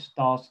this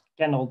task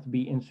cannot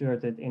be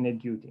inserted in a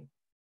duty.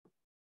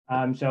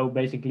 So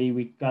basically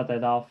we cut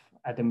it off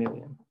at 1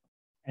 million.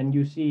 And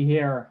you see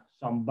here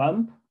some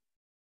bump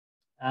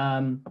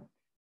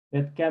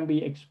that can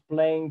be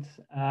explained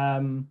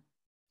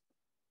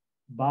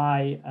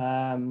by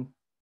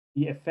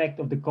the effect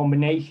of the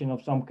combination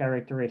of some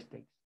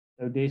characteristics.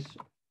 So this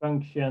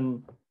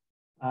function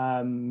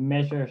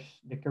measures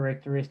the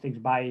characteristics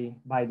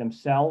by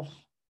themselves,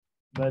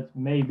 but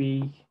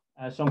maybe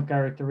some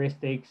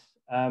characteristics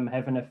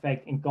have an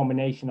effect in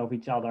combination of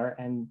each other,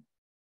 and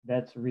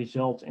that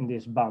results in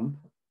this bump.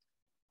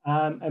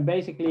 And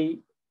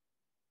basically,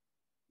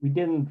 we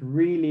didn't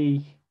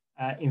really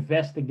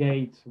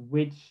investigate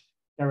which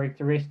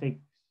characteristics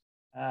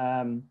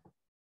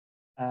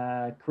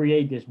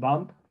create this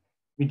bump.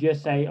 We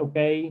just say,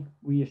 okay,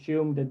 we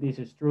assume that this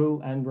is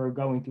true, and we're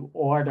going to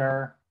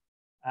order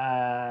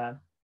the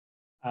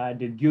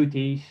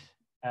duties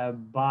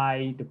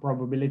by the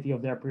probability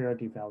of their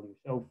priority value.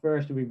 So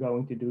first we're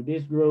going to do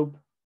this group,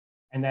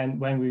 and then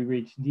when we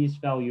reach this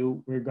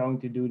value, we're going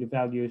to do the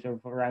values of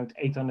around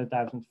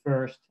 800,000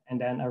 first, and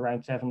then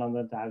around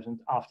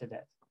 700,000 after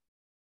that.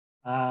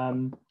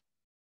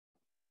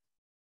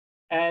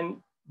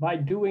 And by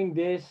doing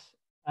this,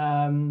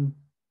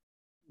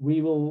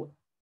 we will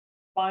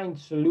find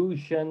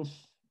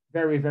solutions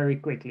very, very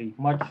quickly,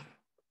 much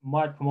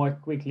more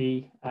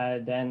quickly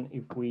than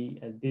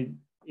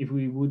if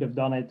we would have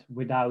done it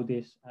without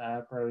this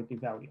priority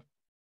value.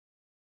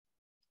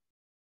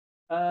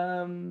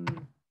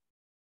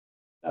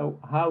 So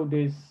how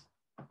this,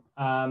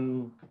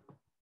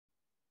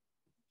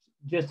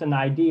 just an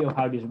idea of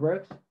how this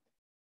works.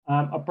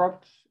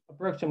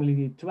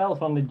 Approximately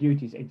 1,200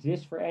 duties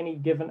exist for any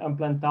given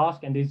unplanned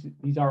task, and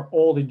these are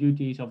all the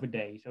duties of a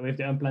day. So if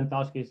the unplanned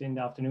task is in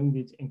the afternoon,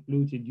 this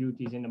includes the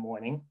duties in the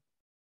morning.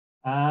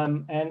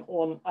 And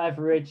on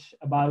average,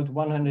 about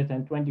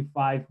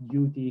 125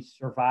 duties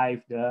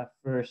survive the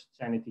first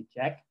sanity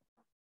check.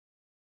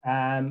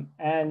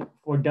 And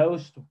for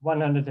those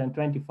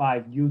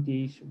 125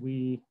 duties,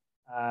 we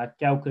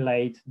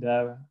calculate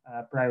the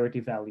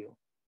priority value.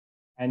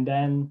 And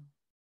then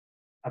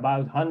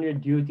about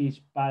 100 duties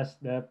pass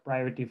the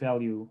priority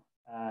value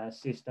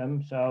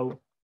system. So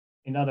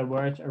in other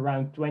words,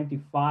 around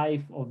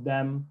 25 of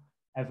them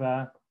have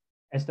a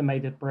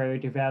estimated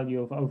priority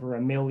value of over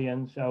 1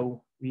 million.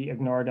 So we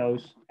ignore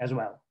those as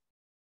well.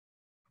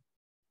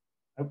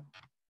 Oh.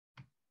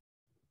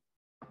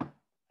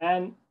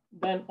 And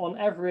then on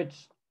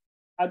average,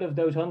 out of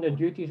those 100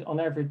 duties, on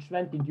average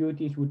 20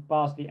 duties would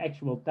pass the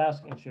actual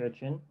task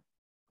insertion.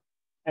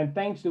 And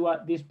thanks to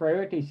this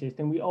priority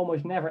system, we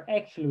almost never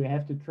actually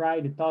have to try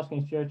the task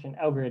insertion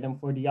algorithm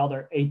for the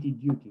other 80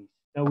 duties.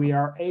 So we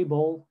are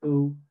able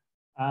to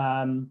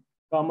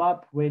come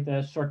up with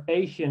a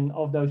sortation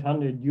of those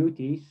 100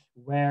 duties,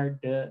 where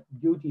the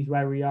duties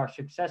where we are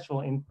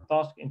successful in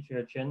task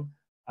insertion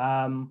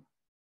come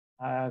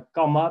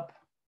up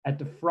at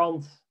the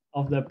front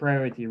of the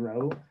priority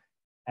row.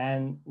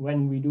 And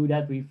when we do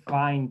that, we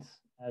find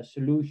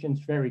solutions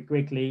very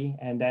quickly,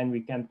 and then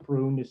we can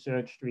prune the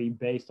search tree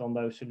based on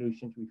those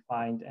solutions we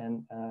find,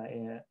 and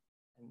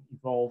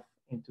evolve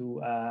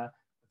into a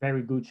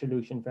very good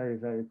solution very,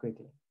 very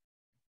quickly.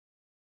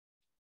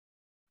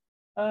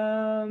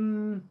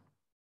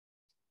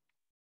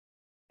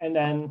 And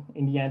then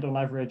in the end, on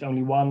average,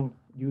 only one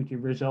duty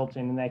results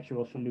in an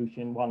actual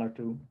solution, one or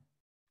two.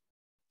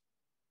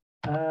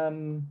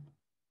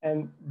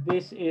 And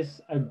this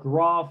is a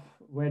graph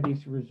where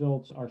these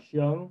results are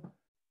shown.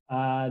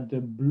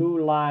 The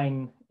blue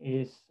line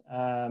is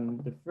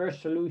the first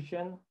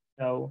solution.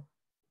 So,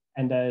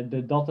 and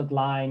the dotted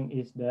line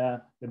is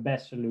the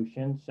best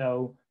solution.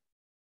 So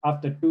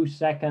after 2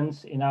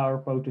 seconds in our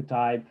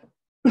prototype,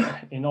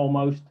 in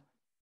almost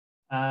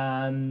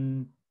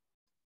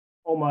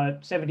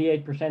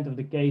 78% of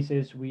the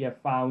cases, we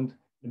have found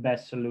the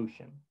best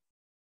solution.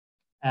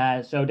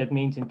 So that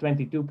means in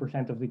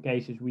 22% of the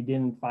cases, we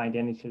didn't find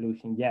any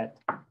solution yet.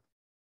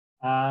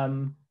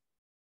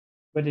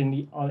 But in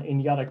the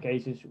other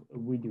cases,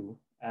 we do,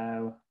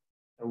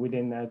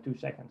 within 2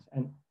 seconds.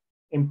 And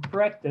in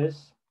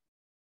practice,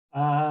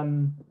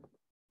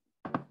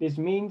 this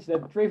means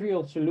that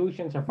trivial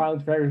solutions are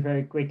found very,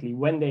 very quickly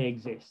when they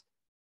exist.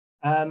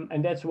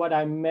 And that's what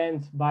I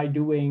meant by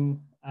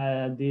doing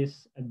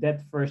this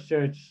depth first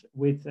search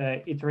with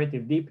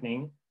iterative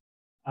deepening.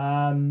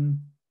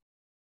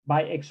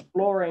 By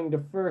exploring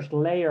the first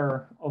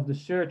layer of the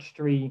search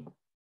tree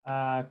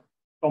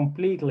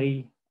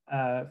completely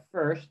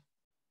first,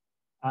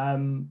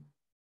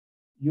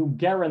 you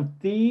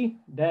guarantee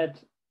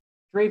that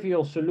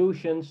trivial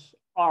solutions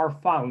are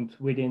found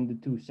within the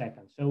 2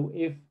 seconds. So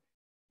if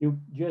you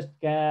just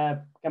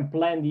can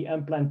plan the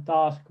unplanned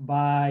task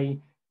by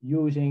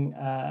using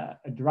a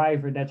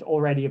driver that's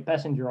already a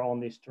passenger on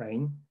this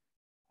train,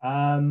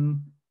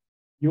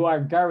 you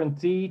are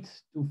guaranteed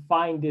to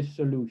find this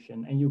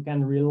solution, and you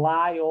can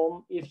rely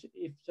on, if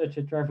such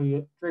a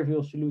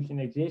trivial solution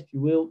exists, you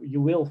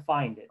will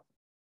find it.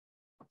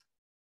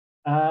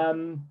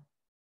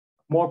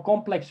 More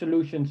complex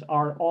solutions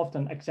are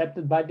often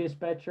accepted by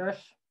dispatchers.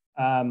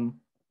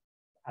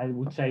 I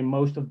would say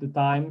most of the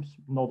times,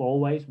 not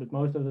always, but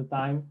most of the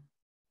time.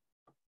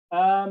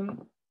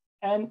 And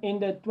in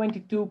the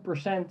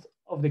 22%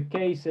 of the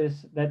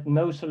cases that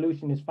no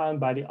solution is found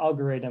by the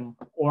algorithm,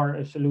 or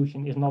a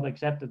solution is not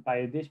accepted by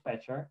a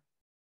dispatcher,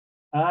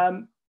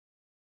 the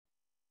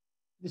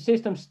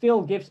system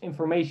still gives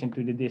information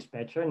to the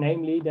dispatcher,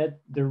 namely that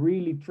the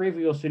really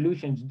trivial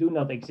solutions do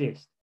not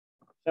exist.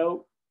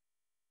 So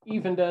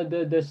even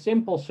the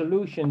simple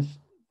solutions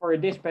for a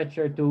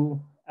dispatcher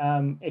to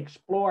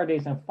explore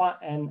this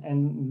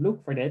and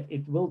look for that,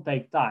 it will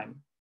take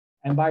time.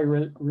 And by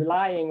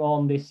relying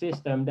on this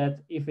system, that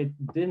if it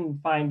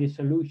didn't find this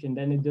solution,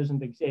 then it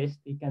doesn't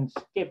exist, it can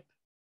skip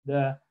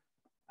the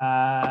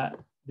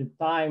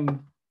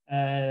time,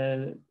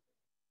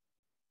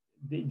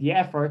 the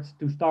effort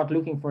to start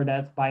looking for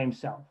that by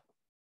himself.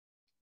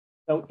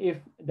 So if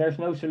there's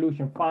no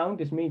solution found,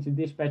 this means the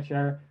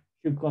dispatcher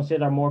should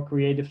consider more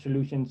creative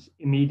solutions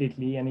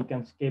immediately, and he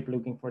can skip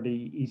looking for the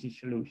easy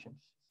solutions.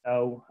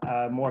 So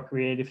more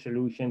creative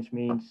solutions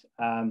means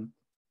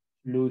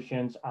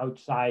solutions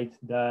outside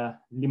the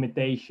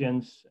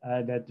limitations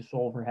that the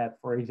solver had.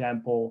 For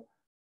example,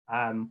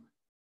 can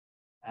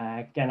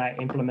I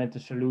implement a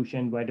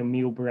solution where the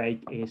meal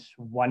break is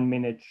 1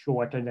 minute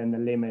shorter than the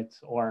limit,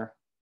 or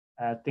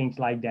things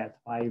like that,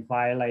 by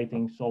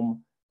violating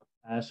some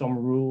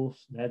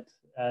rules that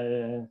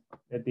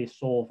this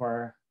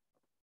solver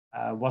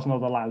was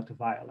not allowed to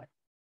violate.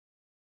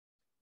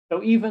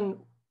 So even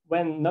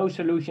when no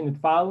solution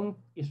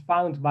is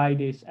found by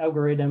this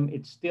algorithm,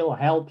 it still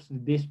helps the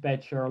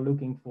dispatcher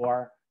looking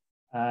for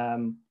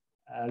the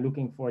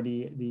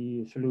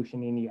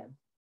solution in the end.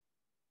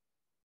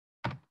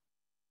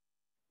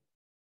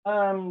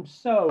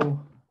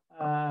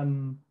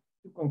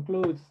 To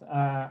conclude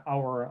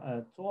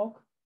our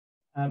talk,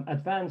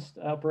 advanced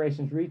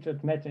operations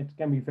research methods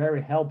can be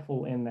very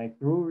helpful in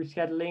crew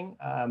rescheduling.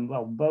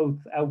 Well,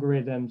 both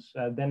algorithms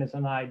Dennis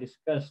and I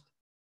discussed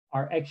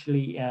are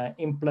actually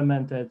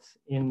implemented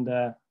in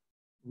the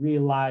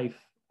real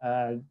life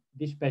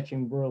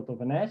dispatching world of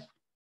an RAS.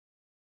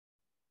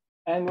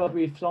 And what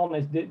we've shown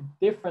is that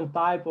different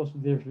types of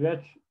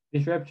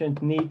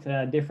disruptions need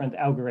different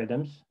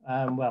algorithms.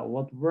 Well,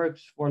 what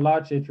works for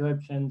large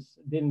disruptions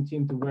didn't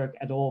seem to work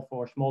at all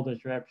for small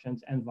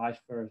disruptions, and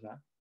vice versa.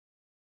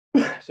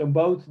 So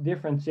both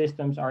different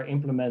systems are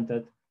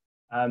implemented,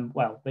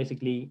 well,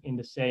 basically in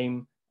the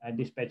same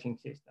dispatching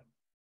system.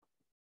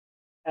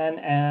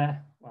 And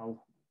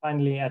well,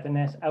 finally, at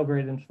RAS,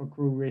 algorithms for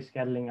crew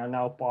rescheduling are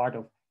now part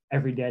of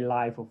everyday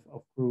life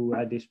of crew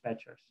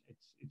dispatchers.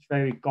 It's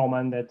very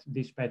common that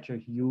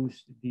dispatchers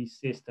use these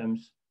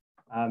systems.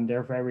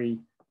 They're very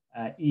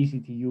easy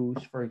to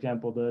use. For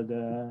example,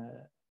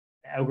 the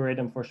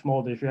algorithm for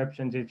small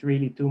disruptions, it's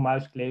really 2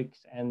 mouse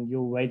clicks, and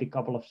you'll wait a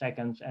couple of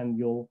seconds and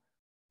you'll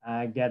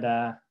get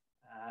a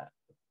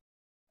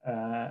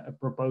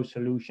proposed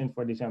solution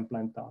for this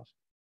unplanned task.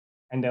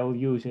 And they'll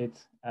use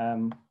it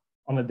on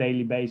a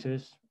daily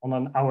basis, on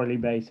an hourly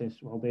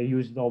basis. Well, they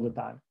use it all the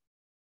time.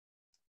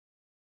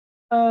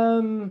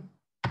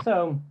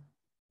 So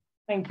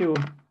thank you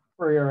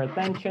for your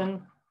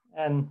attention.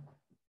 And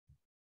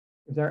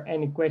if there are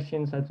any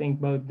questions, I think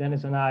both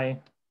Dennis and I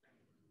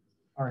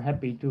are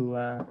happy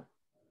to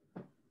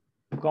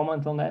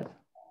comment on that.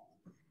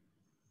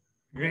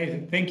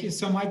 Great. Thank you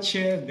so much,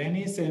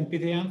 Dennis and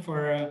Pieter-Jan,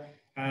 for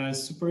a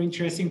super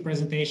interesting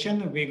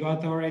presentation. We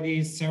got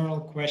already several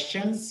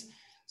questions,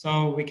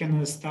 so we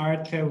can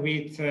start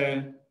with,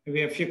 we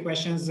have a few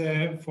questions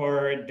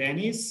for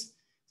Dennis.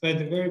 So at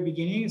the very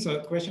beginning, so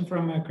a question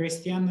from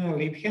Christian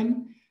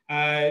Liebchen.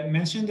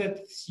 Mentioned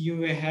that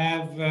you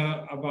have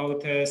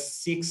about a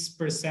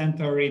 6%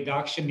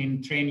 reduction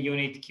in train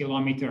unit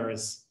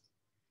kilometers.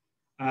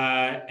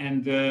 Yeah,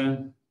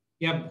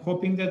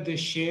 hoping that the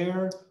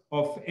share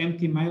of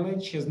empty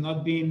mileage has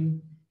not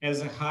been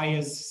as high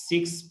as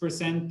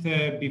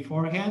 6%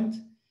 beforehand.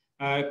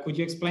 Could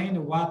you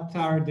explain what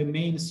are the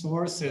main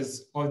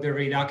sources of the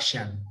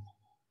reduction?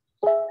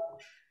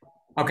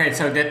 Okay,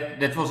 so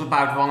that was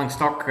about rolling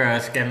stock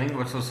scheduling,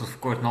 which was of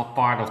course not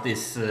part of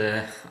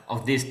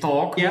this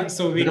talk. Yeah,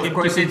 so we but can of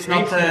course it's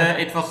not.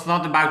 It was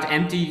not about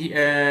empty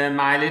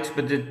mileage,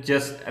 but it's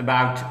just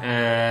about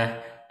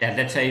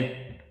let's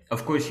say,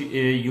 of course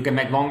you can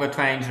make longer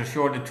trains or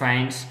shorter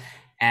trains,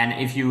 and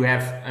if you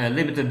have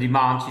limited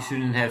demand, you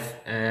shouldn't have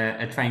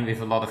a train with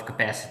a lot of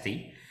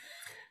capacity.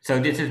 So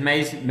this is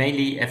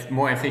mainly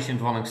more efficient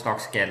rolling stock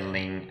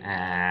scheduling.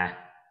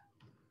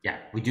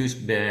 Reduce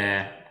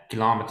the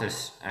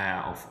kilometers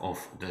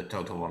of the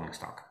total rolling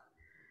stock.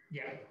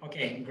 Yeah,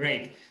 okay,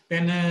 great.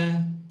 Then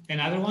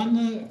another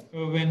one,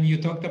 when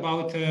you talked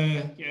about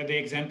the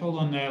example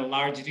on a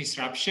large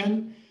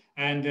disruption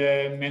and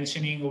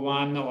mentioning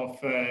one of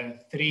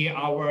 3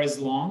 hours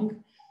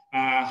long,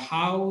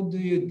 how do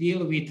you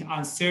deal with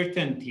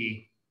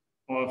uncertainty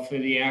of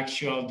the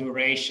actual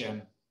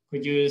duration?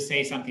 Could you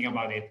say something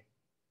about it?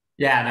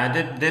 Yeah,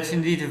 no, that's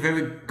indeed a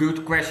very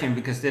good question,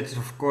 because that's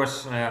of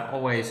course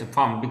always a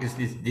problem, because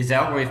these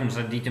algorithms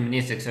are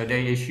deterministic, so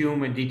they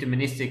assume a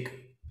deterministic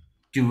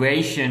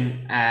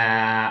duration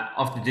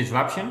of the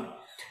disruption,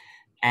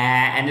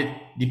 and it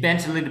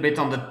depends a little bit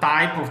on the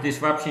type of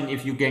disruption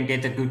if you can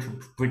get a good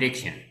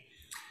prediction.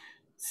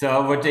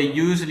 So what they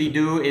usually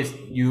do is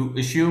you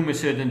assume a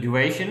certain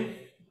duration,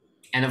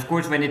 and of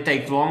course when it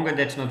takes longer,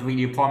 that's not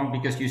really a problem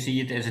because you see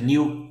it as a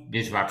new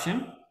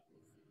disruption.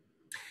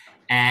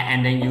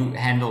 And then you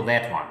handle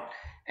that one.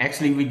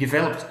 Actually, we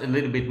developed a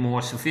little bit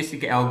more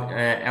sophisticated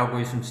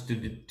algorithms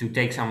to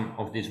take some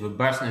of this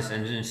robustness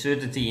and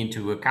uncertainty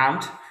into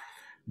account.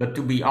 But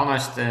to be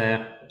honest,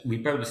 we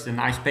published a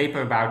nice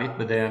paper about it,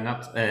 but they are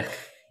not.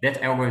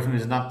 That algorithm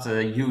is not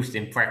used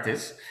in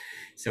practice.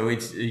 So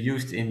it's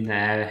used in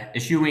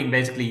assuming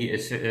basically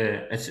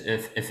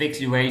a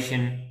fixed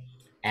duration,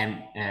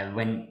 and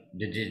when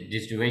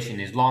this duration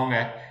is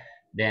longer,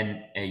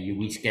 then you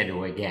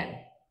reschedule again.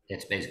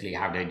 That's basically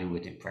how they do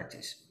it in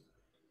practice.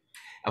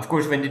 Of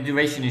course, when the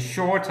duration is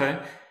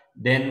shorter,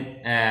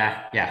 then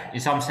in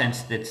some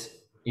sense that's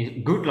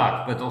good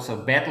luck, but also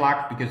bad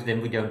luck, because then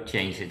we don't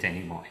change it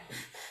anymore.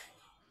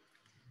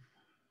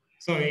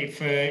 So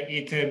if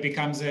it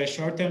becomes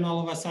shorter and all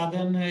of a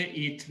sudden,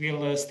 it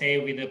will stay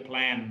with the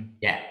plan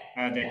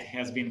that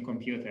has been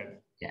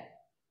computed. Yeah.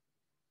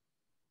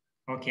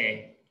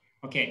 Okay.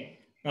 Okay.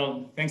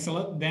 Well, thanks a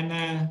lot. Then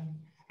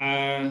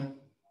the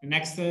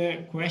next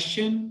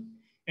question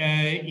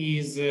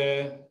is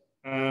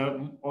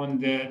on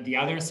the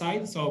other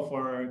side. So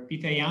for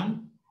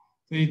Pieter-Jan,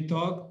 we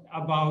talked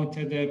about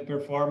the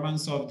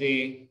performance of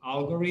the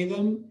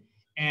algorithm,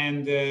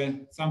 and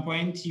at some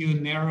point you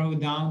narrow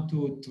down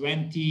to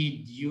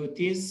 20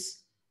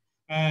 duties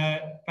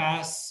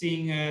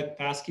passing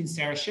task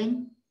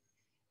insertion.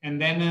 And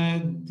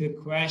then the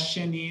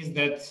question is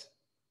that,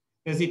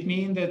 does it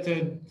mean that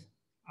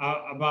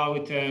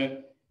about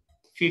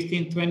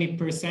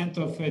 15-20%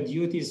 of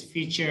duties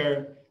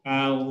feature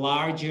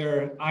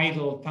larger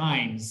idle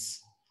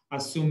times,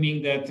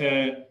 assuming that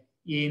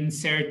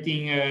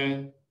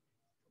inserting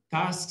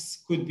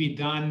tasks could be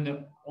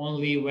done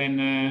only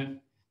when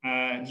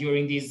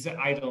during these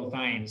idle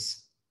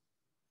times?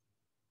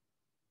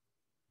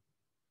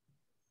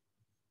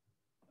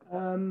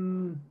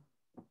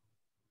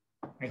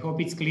 I hope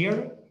it's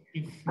clear.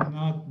 If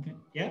not,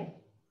 yeah.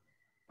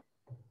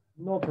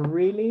 Not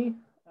really.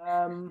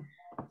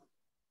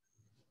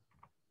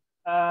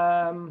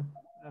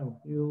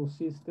 You'll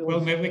see still. Well,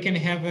 maybe we can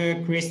have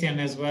Christian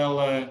as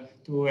well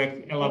to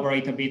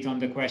elaborate a bit on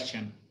the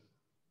question.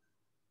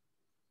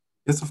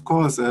 Yes, of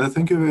course.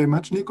 Thank you very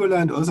much, Nicola,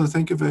 and also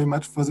thank you very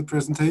much for the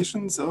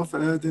presentations of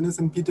Dennis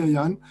and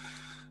Pieter-Jan.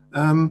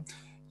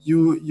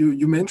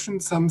 You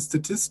mentioned some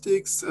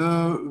statistics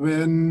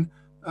when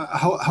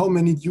how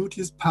many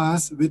duties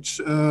pass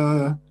which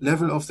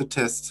level of the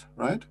test,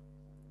 right?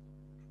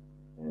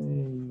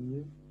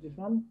 This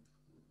one?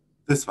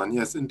 This one,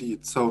 yes,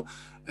 indeed. So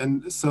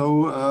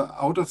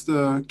out of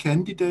the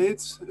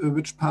candidates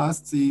which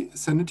passed the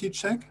sanity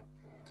check,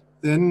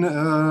 then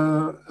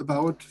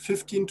about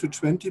 15 to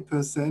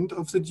 20%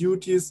 of the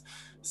duties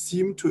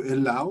seem to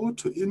allow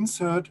to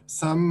insert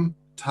some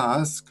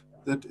task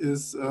that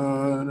is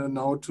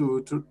now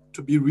to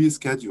be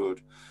rescheduled.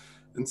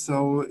 And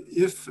so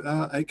if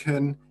I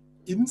can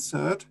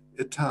insert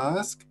a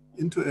task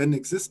into an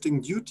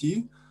existing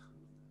duty,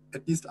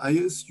 at least I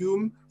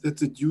assume that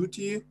the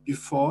duty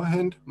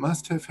beforehand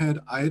must have had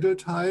idle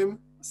time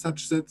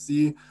such that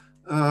the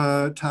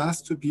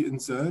task to be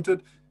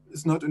inserted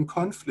is not in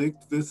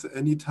conflict with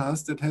any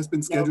task that has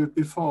been scheduled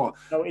before.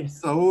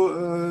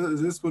 So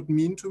this would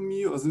mean to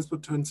me, or this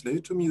would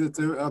translate to me, that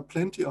there are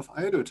plenty of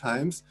idle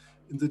times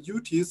in the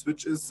duties,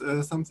 which is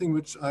something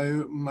which I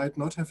might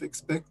not have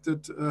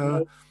expected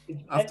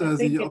after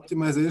the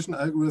optimization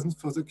algorithms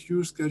for the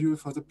queue schedule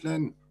for the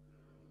plan.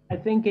 I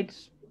think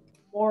it's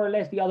more or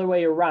less the other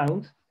way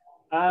around.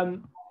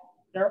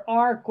 There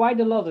are quite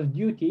a lot of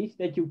duties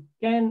that you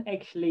can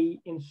actually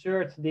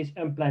insert this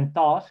unplanned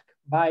task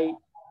by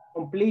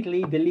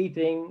completely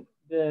deleting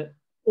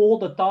all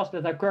the tasks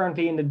that are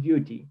currently in the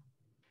duty.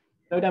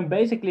 So then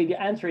basically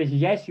the answer is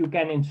yes, you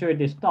can insert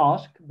this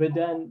task, but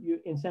then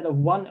you, instead of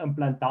one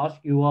unplanned task,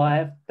 you will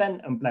have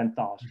 10 unplanned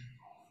tasks.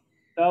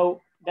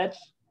 So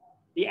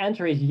the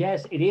answer is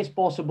yes, it is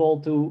possible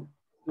to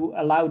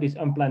allow this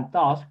unplanned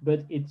task,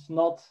 but it's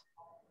not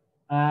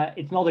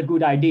a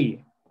good idea.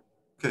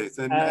 Okay,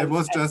 then I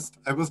was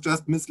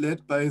just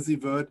misled by the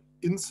word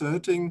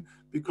inserting,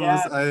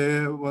 because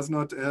I was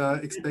not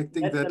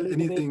expecting that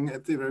anything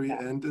at the very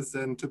end is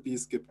then to be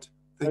skipped.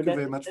 Thank you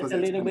very much for the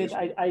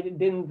explanation. I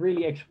didn't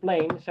really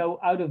explain. So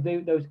out of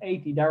those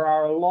 80, there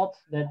are a lot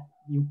that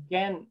you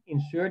can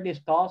insert this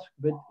task,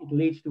 but it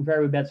leads to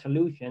very bad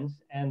solutions.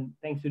 And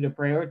thanks to the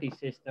priority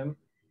system,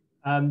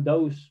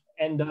 those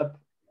end up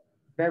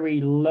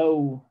very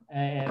low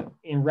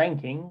in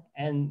ranking,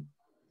 and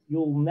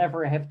you'll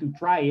never have to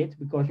try it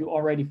because you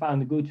already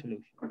found a good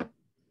solution.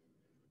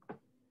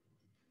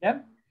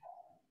 Yeah.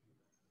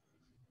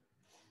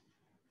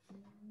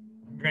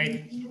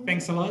 Great,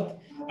 thanks a lot.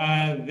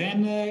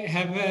 Then I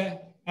have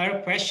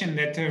another question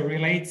that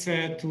relates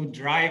to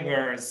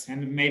drivers,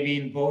 and maybe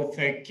in both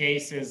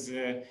cases.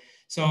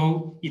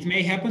 So it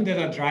may happen that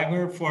a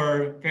driver,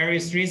 for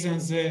various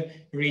reasons,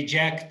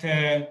 reject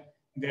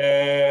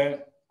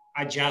the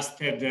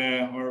adjusted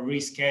or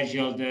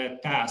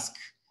rescheduled task.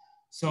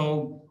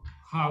 So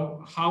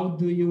how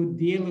do you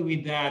deal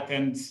with that,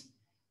 and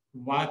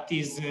what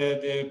is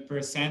the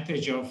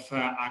percentage of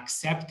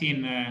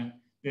accepting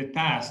the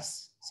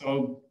tasks?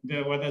 So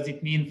what does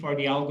it mean for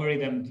the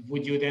algorithm?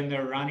 Would you then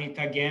run it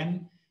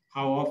again?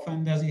 How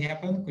often does it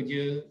happen? Could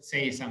you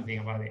say something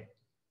about it?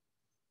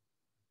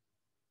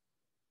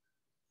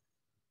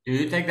 Do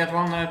you take that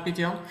one,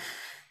 Pieter-Jan?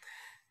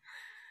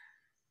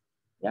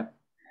 Yep.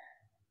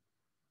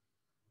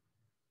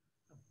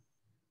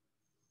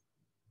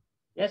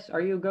 Yes,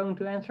 are you going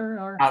to answer?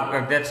 Or?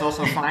 That's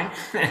also fine.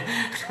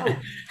 Sorry.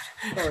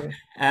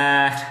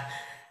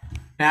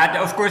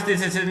 Of course,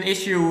 this is an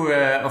issue.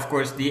 Of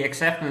course, the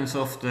acceptance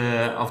of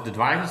the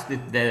drivers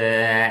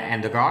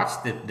and the guards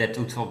that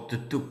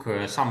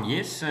took some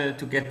years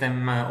to get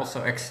them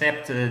also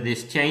accept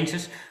these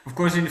changes. Of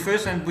course, in the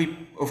first hand,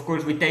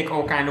 we take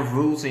all kind of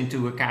rules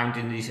into account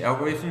in these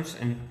algorithms,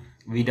 and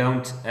we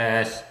don't.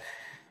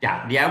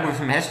 The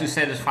algorithm has to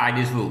satisfy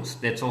these rules.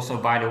 That's also,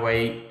 by the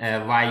way,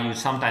 why you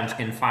sometimes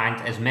can find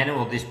as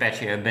manual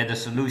dispatcher a better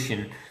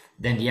solution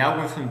than the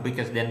algorithm,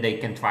 because then they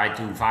can try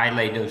to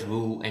violate those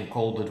rules and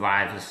call the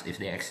drivers if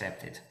they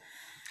accept it.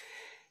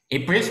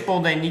 In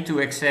principle, they need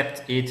to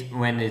accept it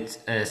when it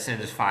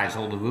satisfies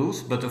all the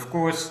rules. But of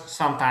course,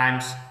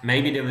 sometimes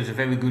maybe there is a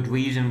very good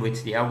reason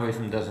which the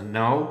algorithm doesn't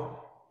know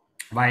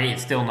why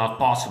it's still not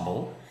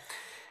possible.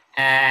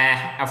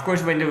 Of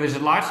course, when there is a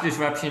large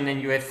disruption and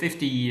you have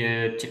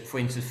 50, for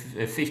instance,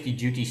 50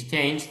 duties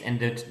changed, and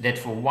that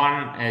for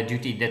one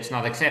duty that's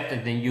not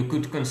accepted, then you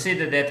could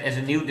consider that as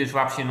a new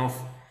disruption of,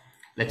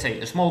 let's say,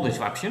 a small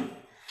disruption.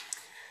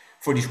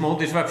 For the small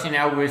disruption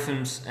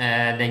algorithms,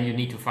 then you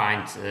need to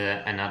find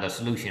another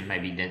solution.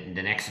 Maybe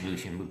the next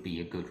solution would be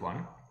a good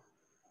one.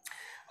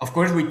 Of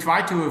course, we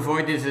try to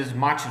avoid this as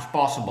much as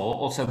possible,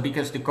 also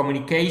because the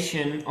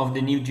communication of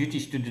the new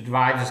duties to the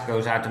drivers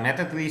goes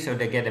automatically, so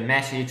they get a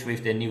message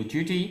with their new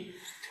duty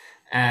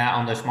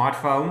on their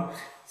smartphone.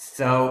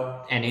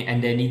 So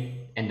and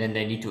then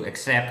they need to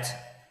accept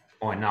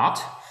or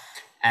not.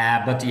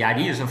 But the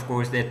idea is, of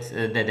course, that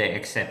they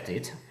accept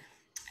it.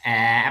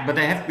 But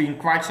there have been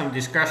quite some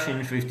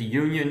discussions with the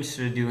unions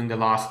during the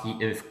last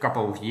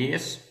couple of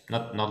years.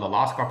 Not the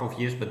last couple of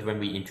years, but when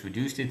we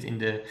introduced it in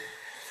the,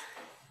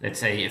 let's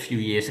say, a few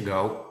years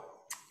ago.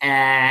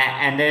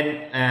 And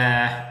then,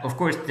 of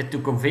course, to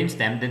convince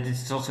them that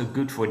it's also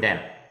good for them.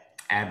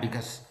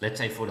 Because, let's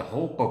say, for the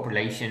whole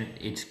population,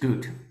 it's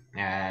good.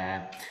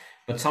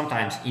 But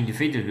sometimes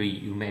individually,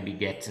 you maybe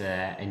get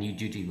a new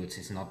duty which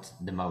is not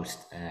the most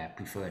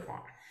preferred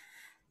one.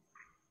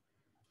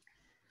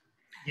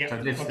 Yeah.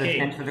 So let's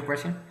answer the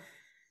question.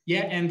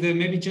 Yeah, and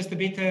maybe just a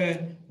bit,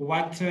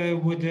 what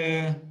would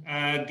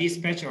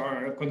dispatch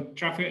or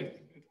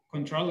traffic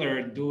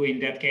controller do in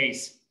that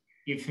case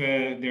if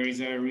there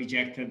is a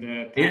rejected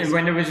task?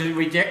 When there is a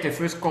rejected,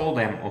 first call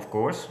them, of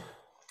course.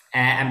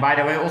 And by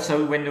the way,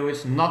 also when there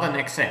is not an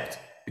accept,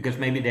 because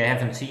maybe they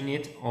haven't seen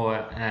it,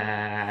 or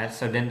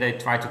so then they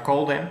try to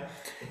call them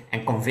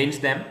and convince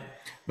them.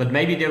 But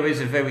maybe there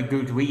is a very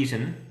good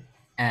reason,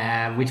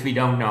 which we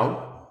don't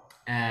know,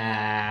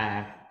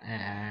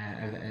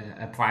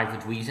 a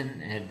private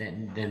reason,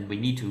 then we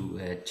need to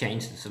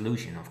change the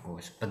solution, of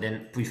course, but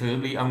then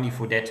preferably only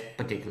for that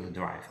particular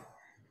driver.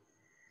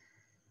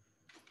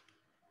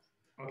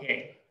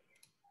 Okay,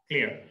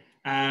 clear.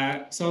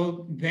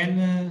 So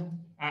then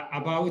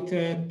about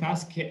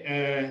task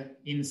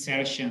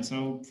insertion.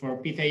 So for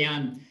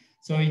Pieter-Jan,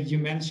 so you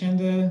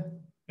mentioned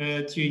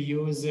to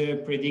use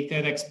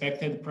predicted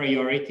expected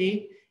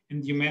priority,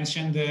 and you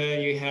mentioned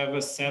you have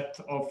a set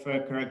of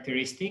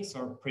characteristics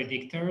or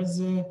predictors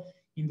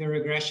in the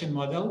regression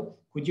model.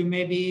 Could you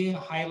maybe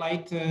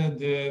highlight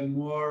the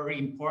more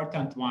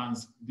important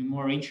ones, the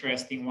more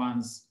interesting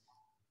ones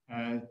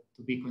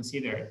to be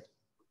considered?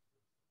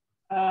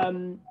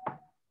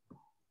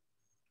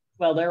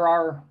 Well, there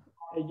are,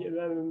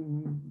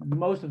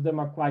 most of them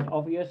are quite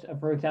obvious.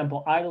 For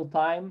example, idle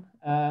time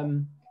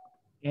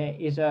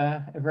is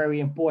a very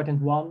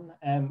important one.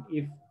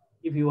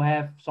 If you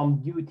have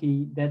some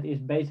duty that is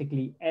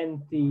basically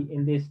empty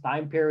in this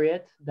time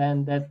period,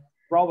 then that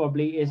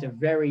probably is a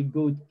very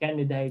good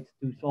candidate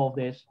to solve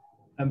this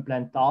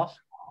unplanned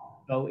task.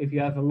 So if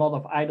you have a lot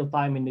of idle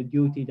time in the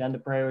duty, then the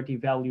priority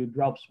value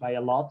drops by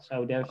a lot.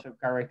 So there's a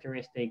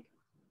characteristic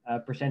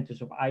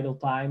percentage of idle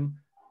time.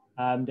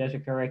 There's a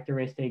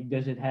characteristic,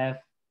 does it have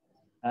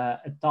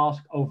a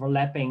task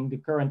overlapping the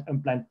current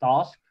unplanned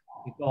task?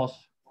 Because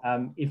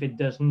if it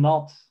does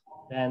not,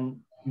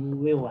 then you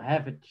will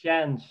have a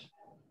chance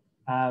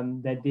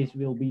that this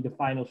will be the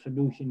final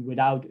solution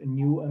without a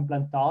new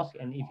unplanned task.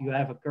 And if you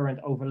have a current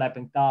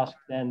overlapping task,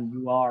 then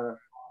you are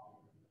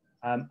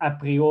a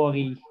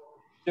priori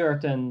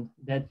certain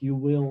that you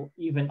will,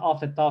 even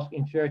after task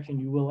insertion,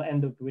 you will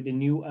end up with a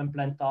new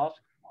unplanned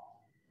task.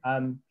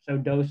 So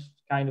those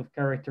kind of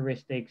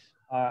characteristics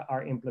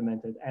are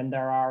implemented. And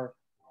there are,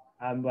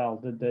 well,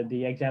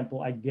 the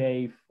example I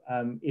gave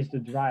is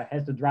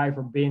has the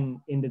driver been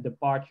in the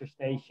departure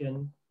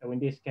station? So in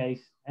this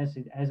case, has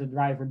a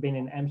driver been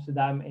in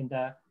Amsterdam in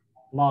the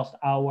last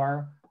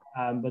hour?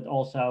 But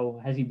also,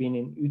 has he been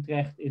in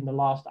Utrecht in the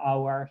last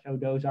hour? So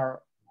those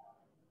are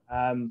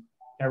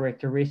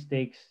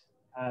characteristics,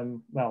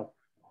 well,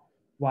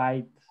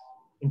 quite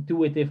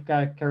intuitive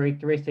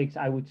characteristics,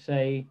 I would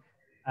say,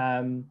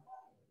 to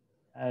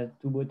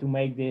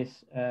make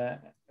this a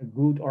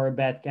good or a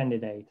bad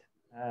candidate.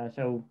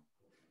 So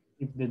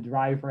if the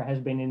driver has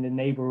been in the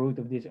neighborhood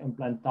of this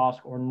unplanned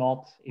task or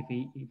not, if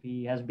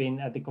he has been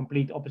at the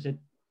complete opposite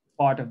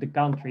part of the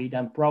country,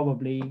 then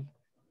probably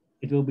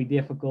it will be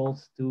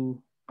difficult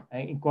to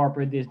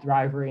incorporate this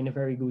driver in a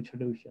very good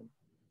solution.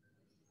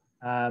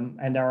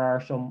 And there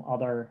are some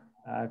other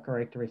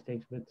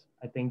characteristics, but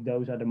I think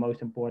those are the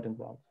most important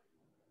ones.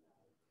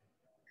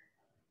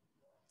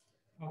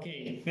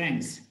 Okay,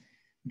 thanks.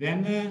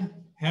 Then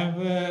have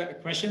a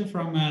question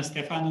from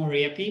Stefano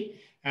Riepi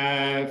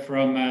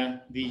from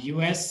the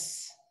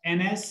US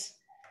NS,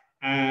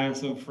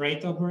 so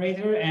freight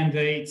operator, and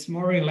it's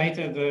more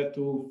related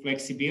to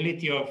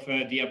flexibility of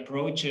the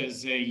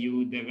approaches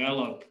you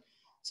develop.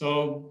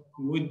 So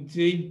would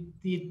they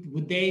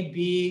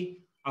be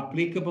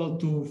applicable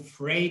to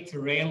freight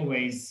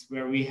railways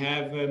where we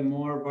have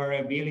more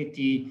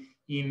variability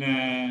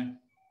in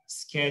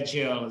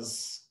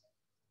schedules?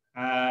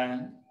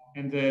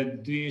 And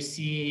do you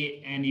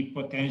see any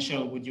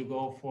potential? Would you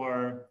go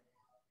for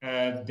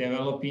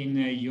developing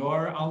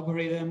your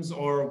algorithms,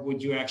 or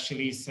would you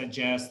actually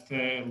suggest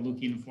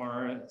looking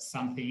for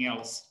something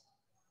else?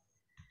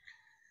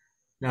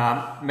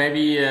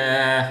 Maybe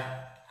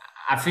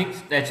I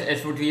think that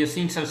as what we have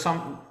seen, so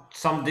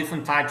some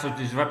different types of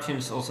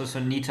disruptions also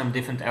need some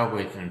different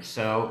algorithms.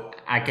 So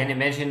I can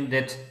imagine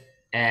that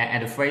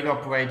at a freight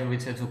operator,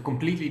 which has a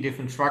completely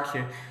different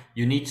structure,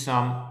 you need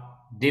some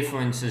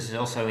differences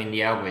also in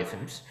the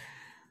algorithms.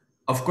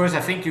 Of course, I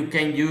think you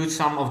can use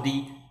some of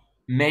the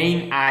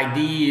main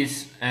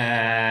ideas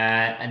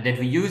that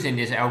we use in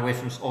these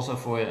algorithms also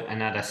for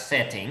another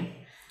setting,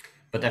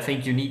 but I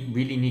think you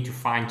really need to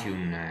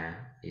fine-tune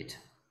it.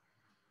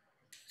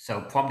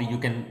 So probably you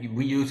can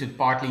reuse it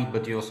partly,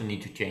 but you also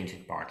need to change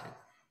it partly.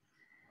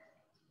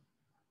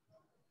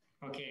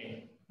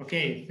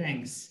 Okay,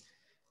 thanks.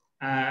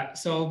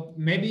 So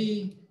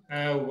maybe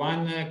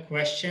one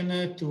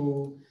question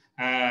to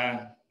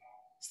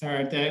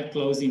start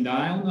closing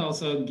down,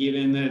 also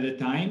given the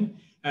time.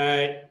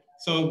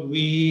 So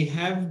we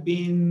have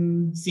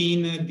been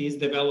seeing these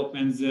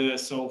developments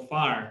so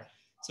far.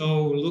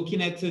 So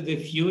looking at the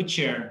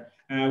future,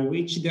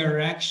 which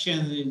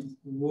direction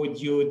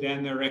would you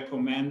then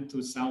recommend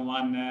to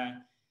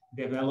someone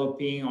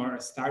developing or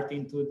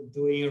starting to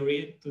do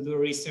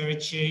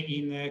research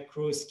in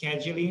crew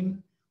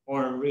scheduling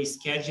or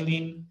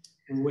rescheduling?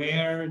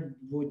 Where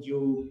would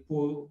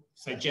you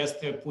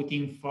suggest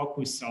putting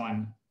focus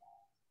on?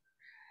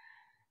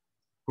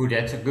 Oh,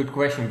 that's a good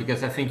question,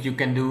 because I think you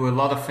can do a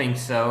lot of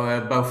things.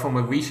 So both from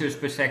a research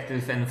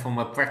perspective and from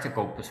a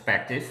practical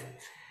perspective.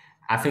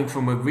 I think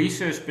from a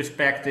research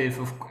perspective,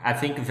 I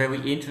think a very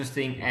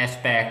interesting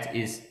aspect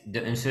is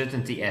the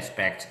uncertainty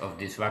aspect of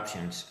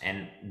disruptions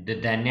and the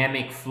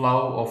dynamic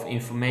flow of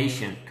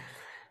information.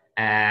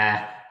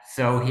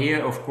 So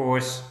here, of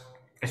course,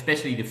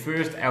 especially the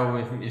first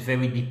algorithm is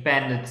very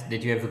dependent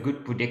that you have a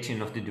good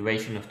prediction of the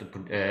duration of the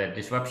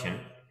disruption.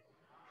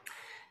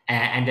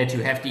 And that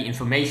you have the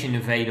information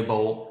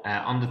available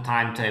on the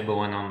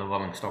timetable and on the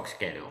rolling stock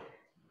schedule.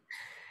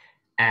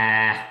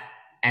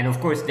 And of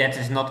course, that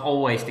is not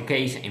always the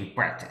case in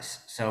practice.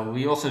 So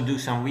we also do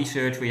some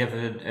research. We have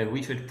a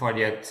research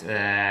project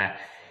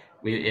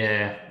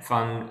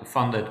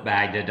funded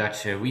by the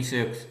Dutch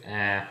Research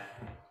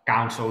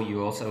Council.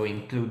 You also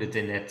included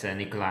in that,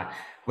 Nicola,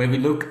 where we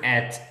look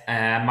at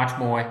much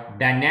more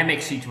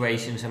dynamic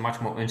situations and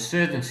much more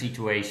uncertain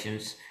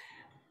situations,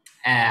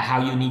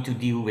 how you need to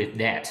deal with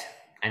that.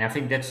 And I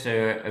think that's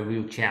a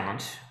real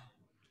challenge,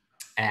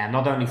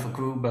 not only for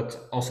crew,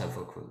 but also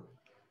for crew.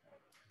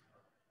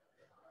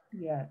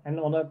 Yeah, and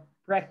on the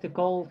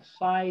practical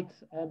side,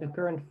 the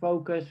current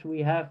focus we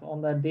have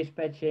on the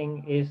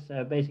dispatching is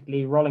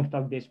basically rolling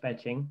stock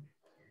dispatching,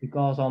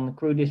 because on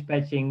crew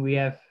dispatching we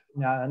have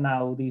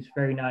now these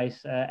very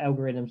nice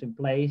algorithms in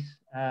place,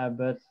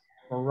 but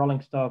for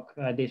rolling stock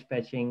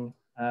dispatching,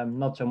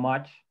 not so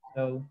much.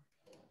 So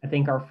I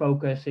think our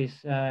focus is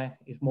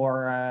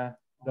more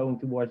going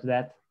towards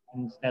that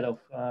instead of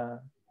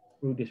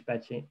crew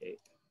dispatching,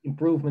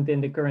 improvement in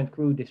the current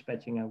crew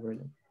dispatching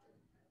algorithm.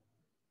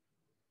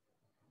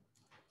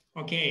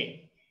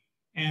 Okay,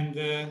 and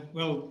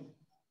well,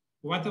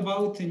 what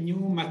about new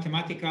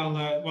mathematical,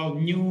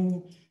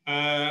 new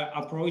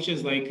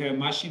approaches like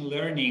machine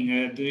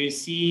learning? Do you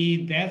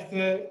see that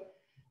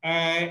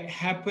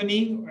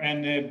happening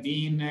and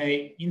being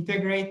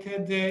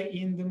integrated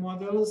in the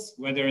models,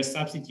 whether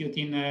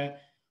substituting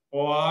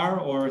OR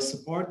or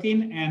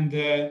supporting? And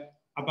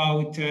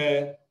about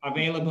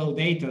available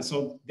data.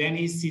 So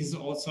Dennis is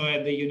also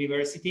at the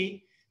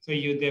university, so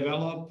you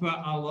develop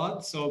a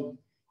lot. So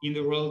in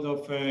the world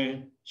of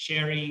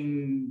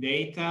sharing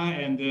data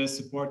and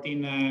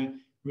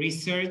supporting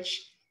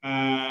research,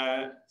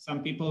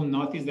 some people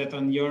notice that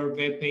on your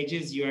web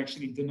pages you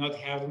actually do not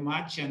have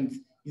much. And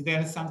is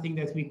there something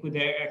that we could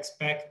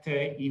expect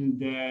in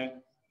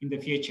the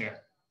future?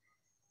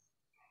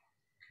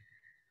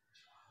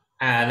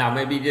 Now,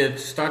 maybe to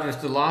start with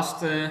the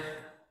last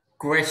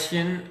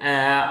question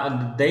on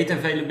the data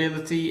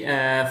availability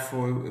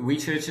for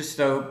researchers.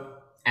 So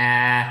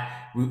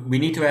we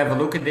need to have a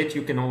look at it.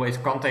 You can always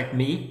contact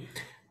me,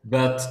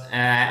 but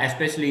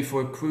especially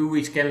for crew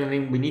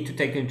rescheduling, we need to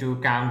take into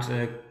account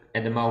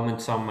at the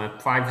moment some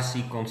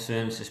privacy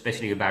concerns,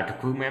 especially about the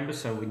crew members.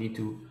 So we need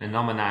to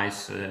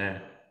anonymize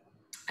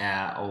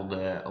all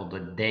the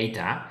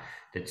data.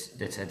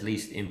 That's at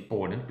least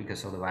important,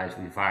 because otherwise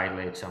we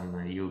violate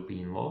some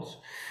European laws.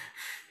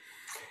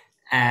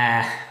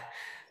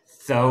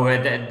 So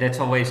that's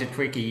always a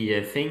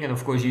tricky thing, and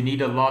of course you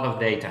need a lot of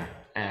data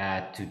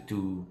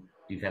to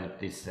develop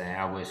this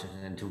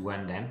algorithms and to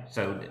run them.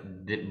 So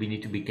we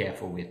need to be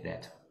careful with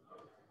that.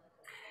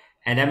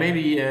 And then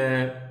maybe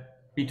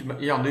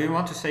Pieter-Jan, do you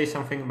want to say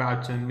something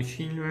about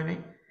machine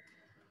learning?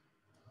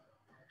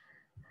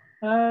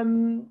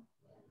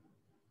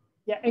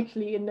 Yeah,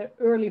 actually, in the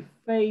early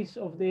phase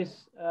of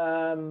this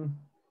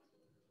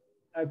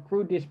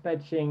crew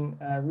dispatching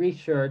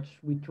research,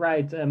 we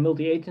tried a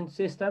multi-agent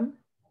system.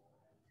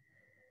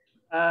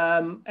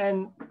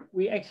 And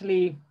we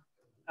actually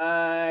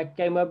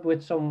came up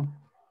with some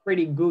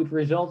pretty good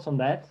results on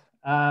that.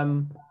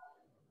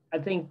 I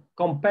think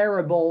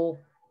comparable,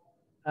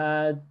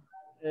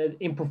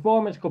 in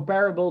performance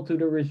comparable to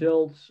the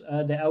results,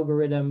 the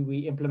algorithm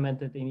we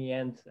implemented in the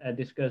end,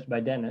 discussed by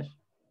Dennis.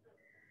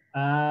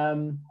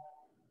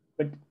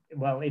 But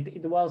well,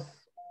 it was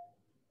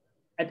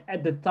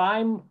at the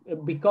time,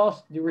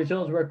 because the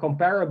results were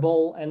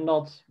comparable and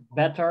not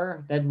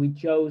better, that we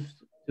chose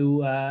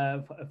to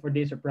for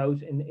this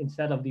approach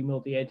instead of the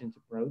multi-agent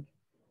approach.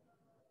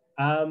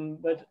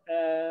 But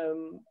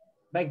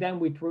back then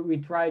we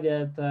tried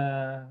it.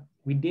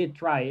 We did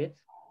try it,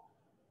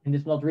 and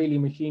it's not really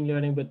machine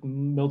learning, but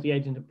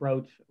multi-agent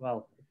approach.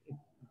 Well, it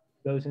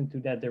goes into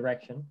that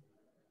direction.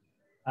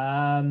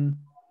 I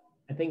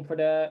think for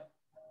the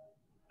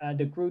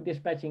crew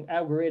dispatching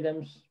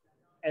algorithms,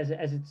 as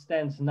it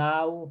stands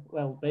now,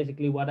 well,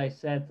 basically what I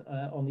said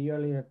on the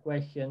earlier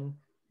question,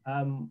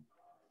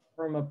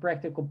 from a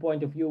practical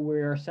point of view,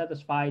 we are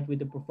satisfied with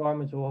the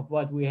performance of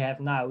what we have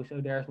now. So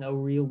there's no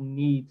real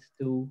need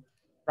to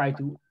try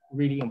to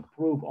really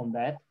improve on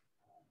that.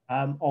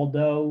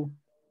 Although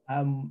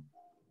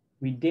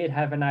we did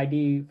have an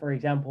idea, for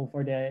example,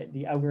 for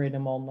the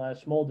algorithm on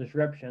small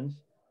disruptions,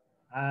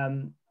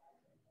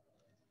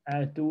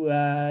 to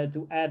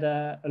add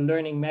a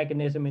learning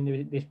mechanism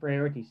in this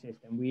priority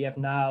system. We have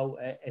now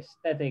a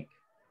static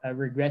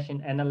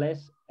regression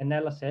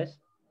analysis,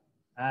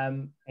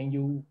 and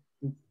you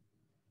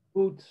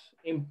could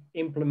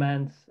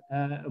implement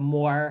a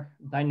more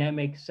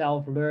dynamic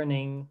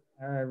self-learning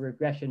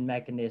regression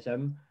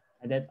mechanism,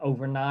 and that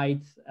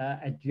overnight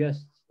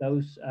adjusts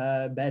those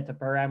beta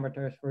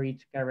parameters for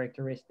each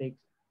characteristics.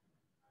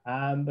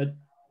 But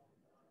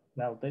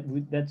well,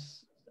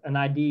 that's an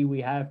idea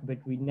we have, but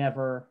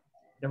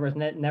there was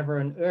never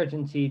an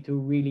urgency to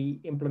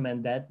really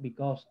implement that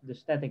because the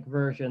static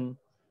version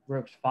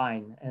works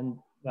fine. And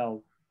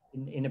well,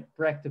 in a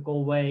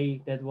practical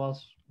way, that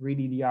was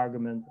really the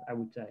argument, I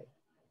would say.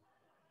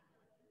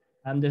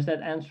 Does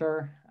that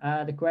answer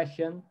the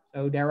question?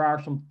 So there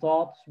are some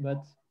thoughts,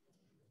 but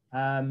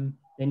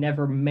they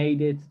never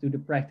made it to the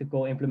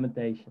practical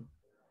implementation.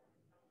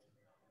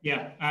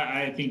 Yeah,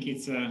 I think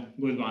it's a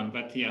good one,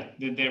 but yeah,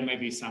 there may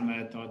be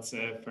some thoughts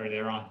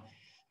further on.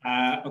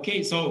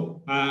 Okay,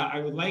 so I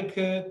would like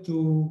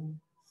to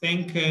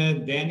thank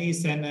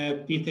Dennis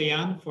and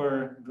Pieter-Jan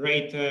for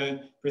great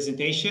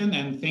presentation,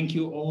 and thank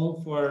you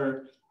all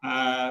for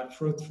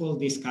fruitful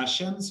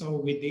discussion. So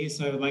with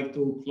this, I would like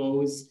to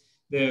close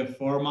the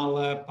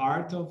formal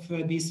part of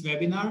this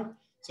webinar.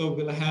 So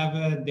we'll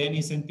have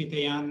Dennis and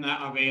Pieter-Jan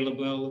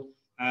available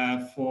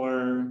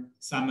for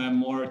some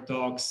more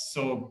talks.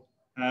 So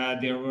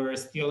there were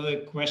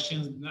still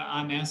questions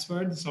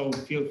unanswered, so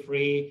feel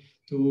free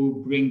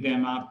to bring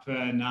them up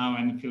now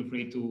and feel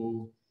free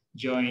to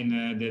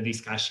join the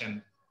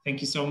discussion.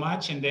 Thank you so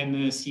much, and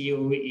then see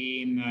you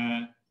in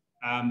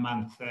a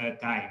month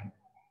time.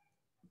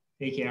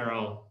 Take care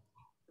all.